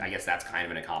 so I guess that's kind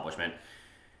of an accomplishment.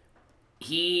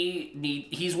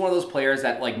 He's one of those players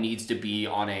that needs to be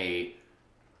on a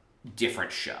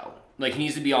different show. Like, he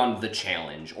needs to be on The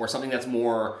Challenge, or something that's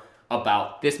more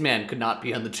about... This man could not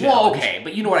be on The Challenge. Well, okay,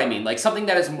 but you know what I mean. Like, something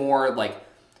that is more,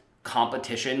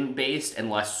 competition-based and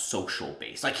less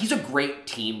social-based. Like, he's a great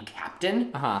team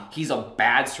captain. He's a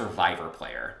bad Survivor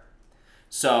player.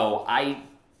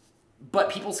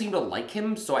 But people seem to like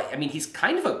him, so I mean, he's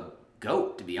kind of a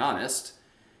goat, to be honest.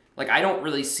 Like, I don't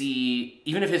really see...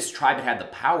 Even if his tribe had the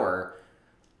power,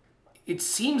 it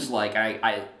seems like,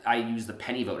 I use the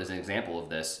Penny vote as an example of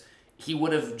this, he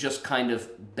would have just kind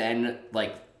of been,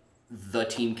 the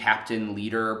team captain,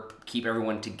 leader, keep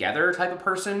everyone together type of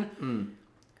person.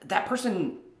 That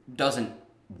person doesn't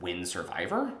win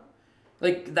Survivor.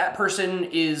 Like, that person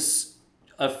is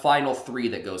a final 3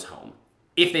 that goes home,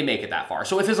 if they make it that far.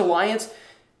 So if his alliance,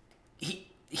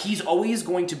 he's always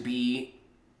going to be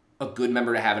a good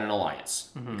member to have in an alliance,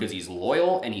 because he's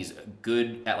loyal and he's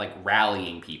good at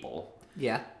rallying people.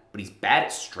 Yeah. But he's bad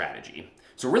at strategy.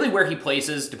 So really where he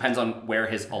places depends on where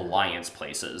his alliance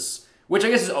places. Which I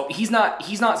guess is, he's not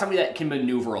somebody that can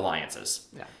maneuver alliances.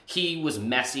 Yeah. He was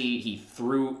messy.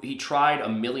 He tried a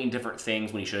million different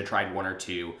things when he should have tried 1 or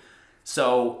 2.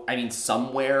 So, I mean,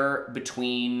 somewhere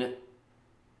between,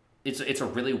 it's a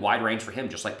really wide range for him,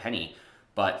 just like Penny.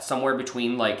 But somewhere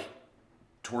between,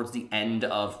 towards the end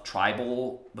of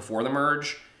Tribal, before the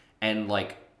merge, and,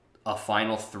 a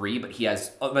final 3. But he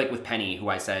has, with Penny, who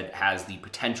I said has the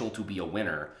potential to be a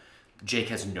winner, Jake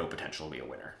has no potential to be a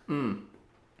winner.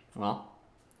 Well,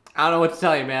 I don't know what to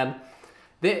tell you, man.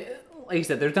 Like you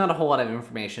said, there's not a whole lot of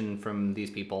information from these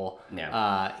people.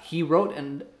 Yeah. He wrote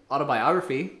an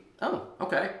autobiography. Oh,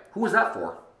 okay. Who was that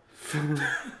for?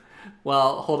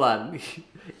 Well, hold on.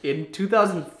 In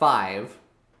 2005,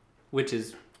 which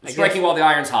is... Striking while the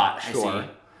iron's hot. Sure. I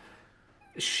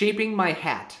see. Shaping My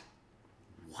Hat.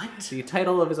 What? The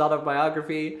title of his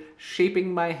autobiography,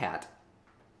 Shaping My Hat.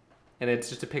 And it's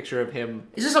just a picture of him.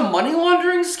 Is this a money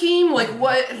laundering scheme? Like,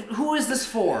 what? Who is this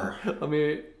for? Let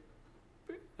me...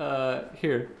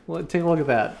 here. Well, take a look at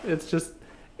that. It's just...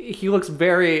 He looks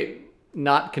very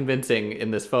not convincing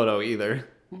in this photo either.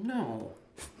 No.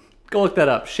 Go look that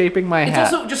up. Shaping My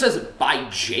Hat. It also just says by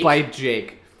Jake. By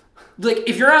Jake. Like,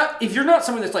 if you're not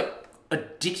someone that's like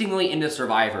addictingly into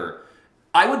Survivor,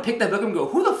 I would pick that book and go,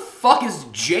 who the fuck is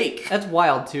Jake? That's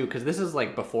wild too, because this is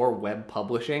like before web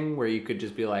publishing, where you could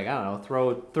just be like, I don't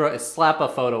know, slap a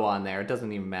photo on there. It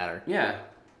doesn't even matter. Yeah.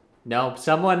 No,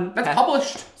 someone That's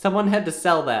published. Someone had to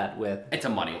sell that with. It's a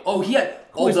money. Oh, he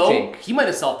might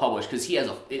have self-published because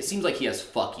it seems like he has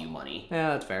fuck you money.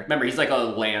 Yeah, that's fair. Remember, he's like a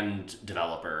land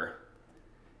developer.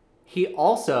 He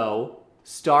also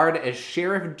starred as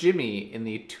Sheriff Jimmy in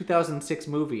the 2006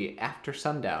 movie After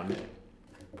Sundown.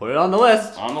 Put it on the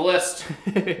list. On the list.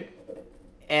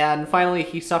 And finally,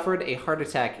 he suffered a heart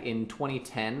attack in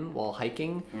 2010 while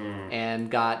hiking and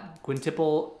got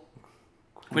quintuple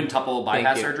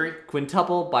bypass surgery?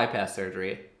 Quintuple bypass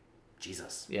surgery.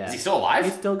 Jesus. Yeah. Is he still alive?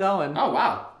 He's still going. Oh,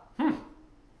 wow.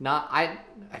 I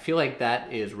feel like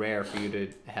that is rare for you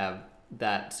to have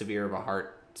that severe of a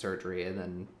heart surgery and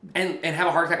then... And have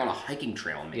a heart attack on a hiking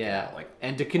trail and make it out. Like,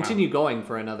 and to continue going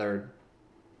for another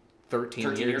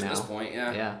 13 years at now. this point,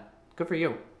 yeah. Yeah. Good for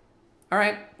you. All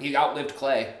right. He outlived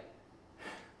Clay.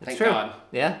 Thank true. God.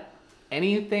 Yeah.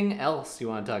 Anything else you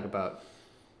want to talk about?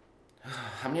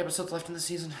 How many episodes left in the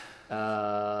season?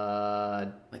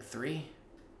 Like 3?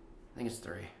 I think it's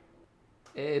 3.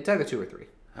 It's either 2 or 3.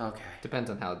 Okay. Depends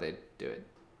on how they do it.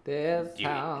 This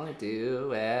how they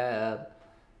do it.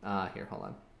 Here, hold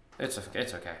on. It's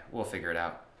okay. We'll figure it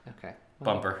out. Okay.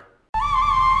 Bumper.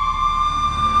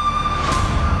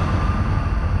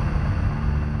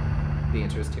 The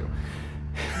answer is 2.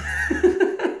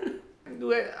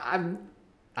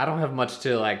 I don't have much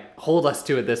to like hold us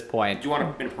to at this point. Do you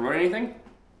want me to promote anything?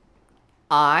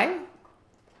 I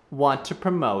want to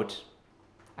promote.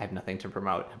 I have nothing to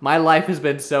promote. My life has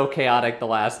been so chaotic the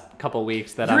last couple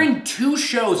weeks that You're in 2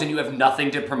 shows and you have nothing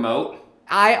to promote?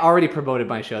 I already promoted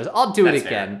my shows. I'll do it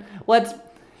again.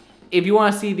 If you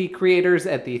want to see the creators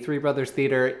at the Three Brothers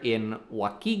Theater in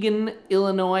Waukegan,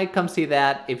 Illinois, come see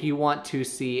that. If you want to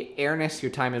see Airness, your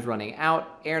time is running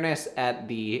out. Airness at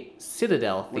the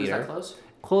Citadel Theater. When does that close?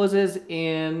 Closes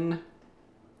in,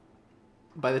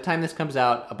 by the time this comes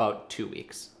out, about 2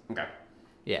 weeks. Okay.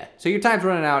 Yeah. So your time's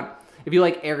running out. If you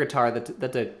like air guitar,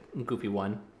 that's a goofy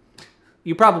one.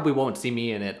 You probably won't see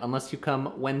me in it unless you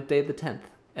come Wednesday the 10th.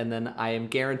 And then I am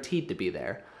guaranteed to be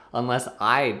there. Unless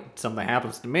something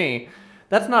happens to me.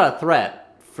 That's not a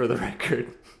threat, for the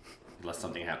record. Unless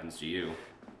something happens to you.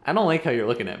 I don't like how you're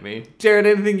looking at me. Jared,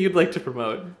 anything you'd like to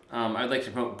promote? I'd like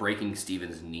to promote breaking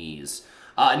Steven's knees.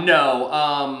 No.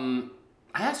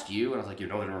 I asked you, and I was like, you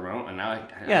know the remote, and now I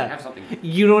have something.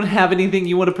 You don't have anything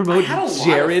you want to promote, I had a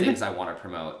Jared? lot of things I want to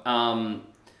promote.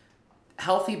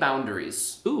 Healthy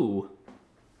boundaries. Ooh.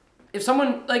 If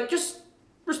someone, just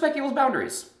respect people's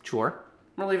boundaries. Sure.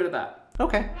 I'm gonna leave it at that.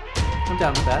 Okay. I'm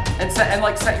down with that. And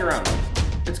set your own.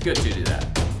 It's good to do that.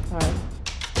 All right.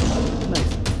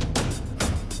 Nice.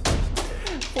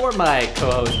 For my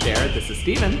co-host Jared, this is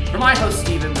Steven. For my host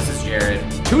Steven, this is Jared.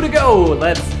 2 to go.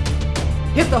 Let's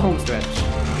hit the home stretch.